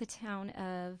the town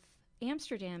of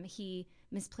Amsterdam, he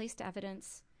misplaced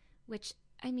evidence, which,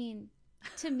 I mean,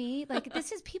 to me, like,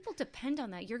 this is, people depend on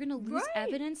that. You're going to lose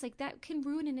evidence. Like, that can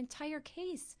ruin an entire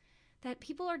case. That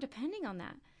people are depending on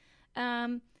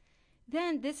that.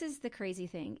 Then this is the crazy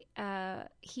thing.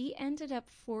 He ended up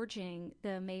forging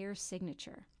the mayor's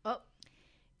signature.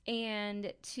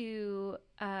 And to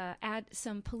add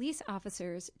some police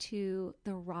officers to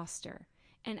the roster.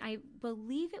 And I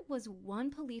believe it was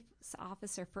one police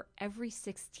officer for every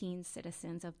 16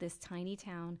 citizens of this tiny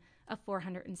town of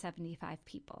 475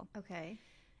 people. Okay.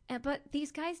 But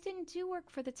these guys didn't do work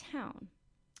for the town.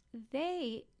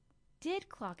 They did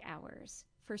clock hours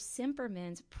for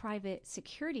Cimperman's private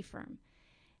security firm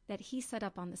that he set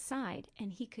up on the side,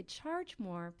 and he could charge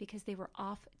more because they were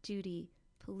off-duty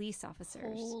police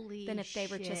officers than if they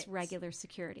were just regular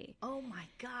security. Oh my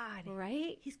God.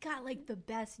 Right? He's got like the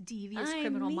best devious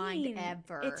criminal mind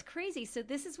ever. It's crazy. So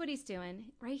this is what he's doing,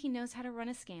 right? He knows how to run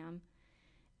a scam.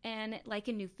 And like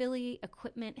in New Philly,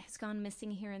 equipment has gone missing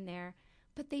here and there.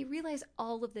 But they realize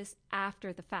all of this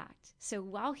after the fact. So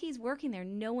while he's working there,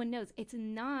 no one knows. It's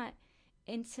not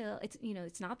until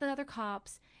it's not the other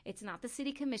cops. It's not the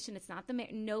city commission. It's not the mayor.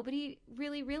 Nobody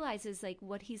really realizes like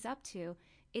what he's up to.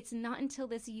 It's not until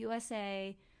this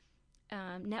USA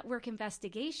network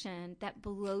investigation that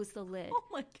blows the lid. Oh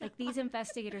my God. Like, these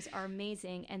investigators are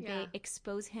amazing, and they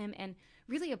expose him and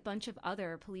really a bunch of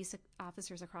other police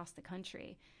officers across the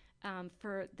country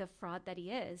for the fraud that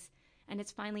he is. And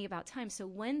it's finally about time. So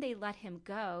when they let him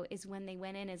go is when they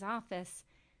went in his office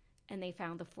and they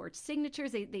found the forged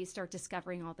signatures. They start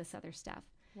discovering all this other stuff.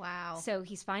 Wow. So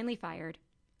he's finally fired.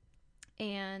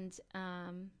 And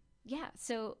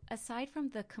so aside from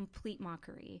the complete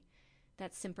mockery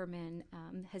that Cimperman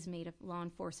has made of law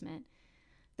enforcement,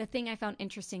 the thing I found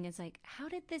interesting is, like, how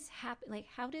did this happen? Like,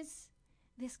 how does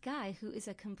this guy who is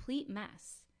a complete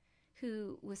mess,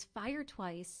 who was fired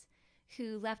twice,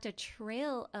 who left a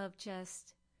trail of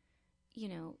just,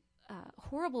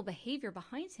 horrible behavior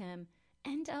behind him,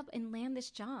 end up and land this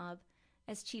job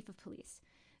as chief of police?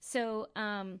 So,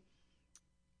 and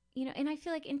I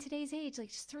feel like in today's age, like,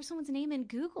 just throw someone's name in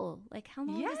Google. Like, how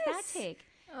long does that take?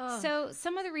 So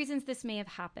some of the reasons this may have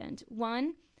happened.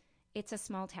 One, it's a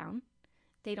small town.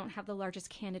 They don't have the largest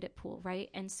candidate pool, right?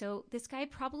 And so this guy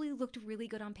probably looked really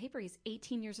good on paper. He's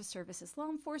 18 years of service as law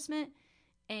enforcement.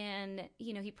 And,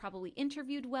 he probably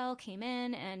interviewed well, came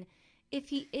in. And if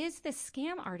he is the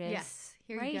scam artist, yes,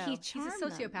 here right, you go. He's a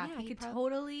sociopath. Yeah, he could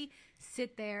totally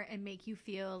sit there and make you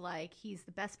feel like he's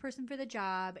the best person for the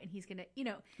job, and he's gonna,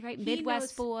 right,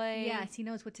 Midwest boy. Yes, he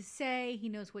knows what to say. He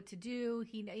knows what to do.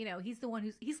 He's the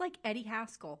one he's like Eddie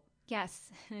Haskell. Yes.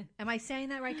 Am I saying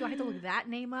that right? Do I have to look that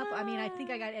name up? I mean, I think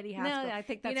I got Eddie Haskell. No, I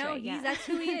think that's right. Yeah. That's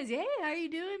who he is. Hey, how are you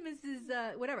doing,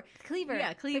 Mrs. Whatever? Cleaver.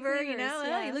 Yeah, Cleaver.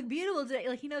 Yeah. You look beautiful today.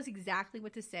 Like, he knows exactly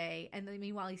what to say, and then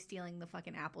meanwhile he's stealing the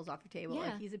fucking apples off your table.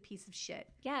 Yeah. Like, he's a piece of shit.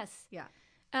 Yes. Yeah.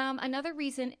 Another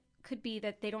reason could be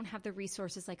that they don't have the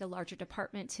resources like a larger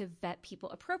department to vet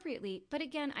people appropriately. But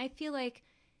again, I feel like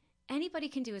anybody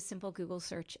can do a simple Google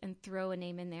search and throw a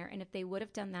name in there. And if they would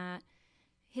have done that,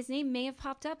 his name may have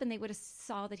popped up and they would have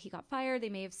saw that he got fired. They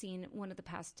may have seen one of the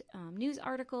past news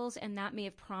articles, and that may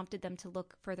have prompted them to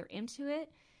look further into it.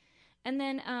 And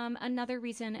then another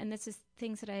reason, and this is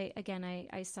things that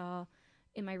I saw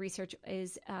in my research,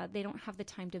 is they don't have the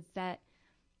time to vet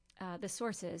the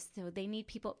sources. So they need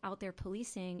people out there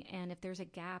policing, and if there's a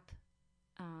gap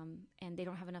and they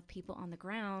don't have enough people on the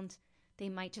ground, they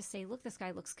might just say, look, this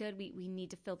guy looks good. We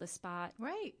need to fill this spot.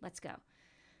 Right. Let's go.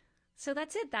 So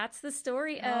that's it. That's the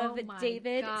story of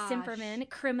David Cimperman,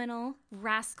 criminal,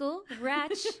 rascal,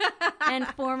 wretch, and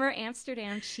former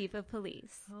Amsterdam chief of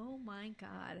police. Oh my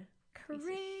God.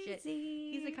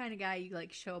 Crazy. He's the kind of guy you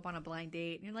like show up on a blind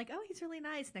date and you're like, oh, he's really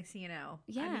nice. Next thing you know.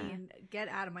 Yeah. I mean, get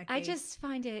out of my face. I just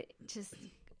find it just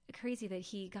crazy that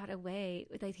he got away,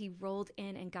 that he rolled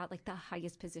in and got like the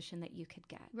highest position that you could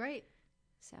get. Right.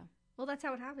 So, well, that's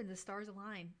how it happens. The stars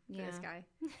align for this guy.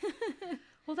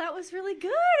 Well, that was really good.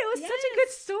 It was such a good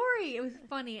story. It was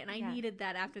funny, and I needed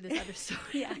that after this other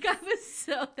story.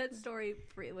 That story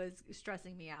was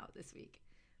stressing me out this week.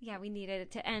 Yeah, we needed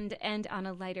it to end on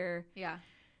a lighter,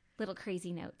 little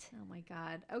crazy note. Oh my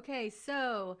God. Okay,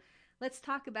 so let's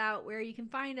talk about where you can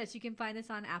find us. You can find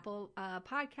us on Apple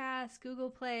Podcasts,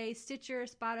 Google Play, Stitcher,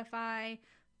 Spotify,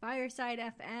 Fireside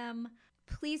FM.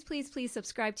 Please, please, please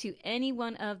subscribe to any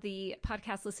one of the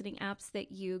podcast listening apps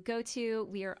that you go to.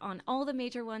 We are on all the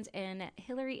major ones, and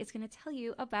Hillary is going to tell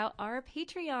you about our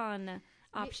Patreon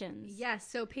options. Yes,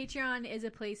 so Patreon is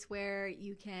a place where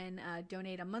you can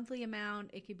donate a monthly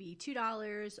amount. It could be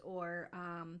 $2 or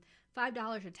 $5 or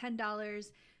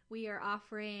 $10. We are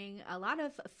offering a lot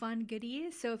of fun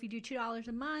goodies. So if you do $2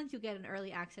 a month, you'll get an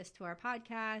early access to our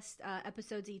podcast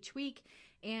episodes each week.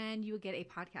 And you will get a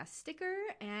podcast sticker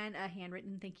and a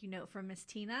handwritten thank you note from Miss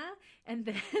Tina. And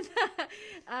then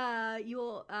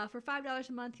for $5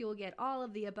 a month, you will get all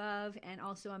of the above and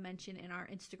also a mention in our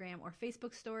Instagram or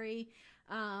Facebook story.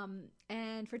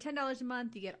 And for $10 a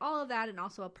month, you get all of that and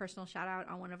also a personal shout out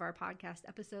on one of our podcast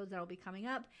episodes that will be coming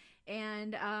up.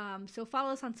 And so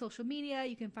follow us on social media.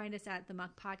 You can find us at The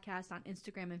Muck Podcast on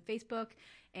Instagram and Facebook,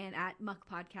 and at Muck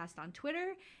Podcast on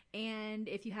Twitter. And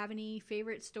if you have any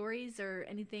favorite stories or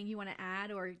anything you want to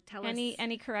add or tell us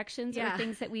any corrections or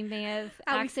things that we may have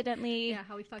accidentally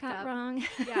how we fucked got up wrong,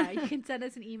 you can send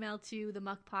us an email to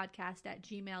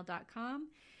themuckpodcast@gmail.com.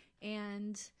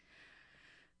 And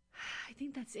I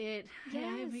think that's it.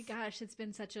 Yes. Oh my gosh, it's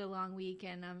been such a long week,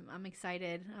 and I'm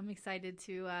excited. I'm excited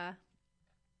to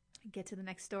get to the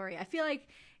next story. I feel like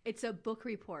it's a book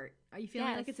report. Are you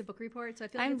feeling like it's a book report? So I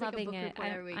feel like I'm it's loving like a book report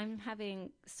every week. I'm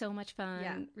having so much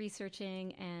fun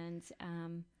researching, and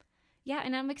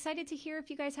and I'm excited to hear if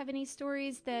you guys have any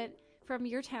stories that from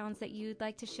your towns that you'd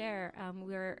like to share.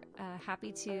 We're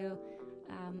happy to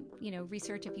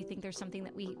research if you think there's something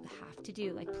that we have to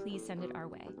do. Like, please send it our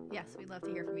way. Yes, we'd love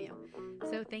to hear from you.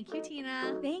 So thank you,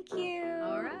 Tina. Thank you.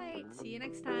 All right. See you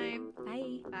next time.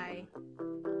 Bye. Bye.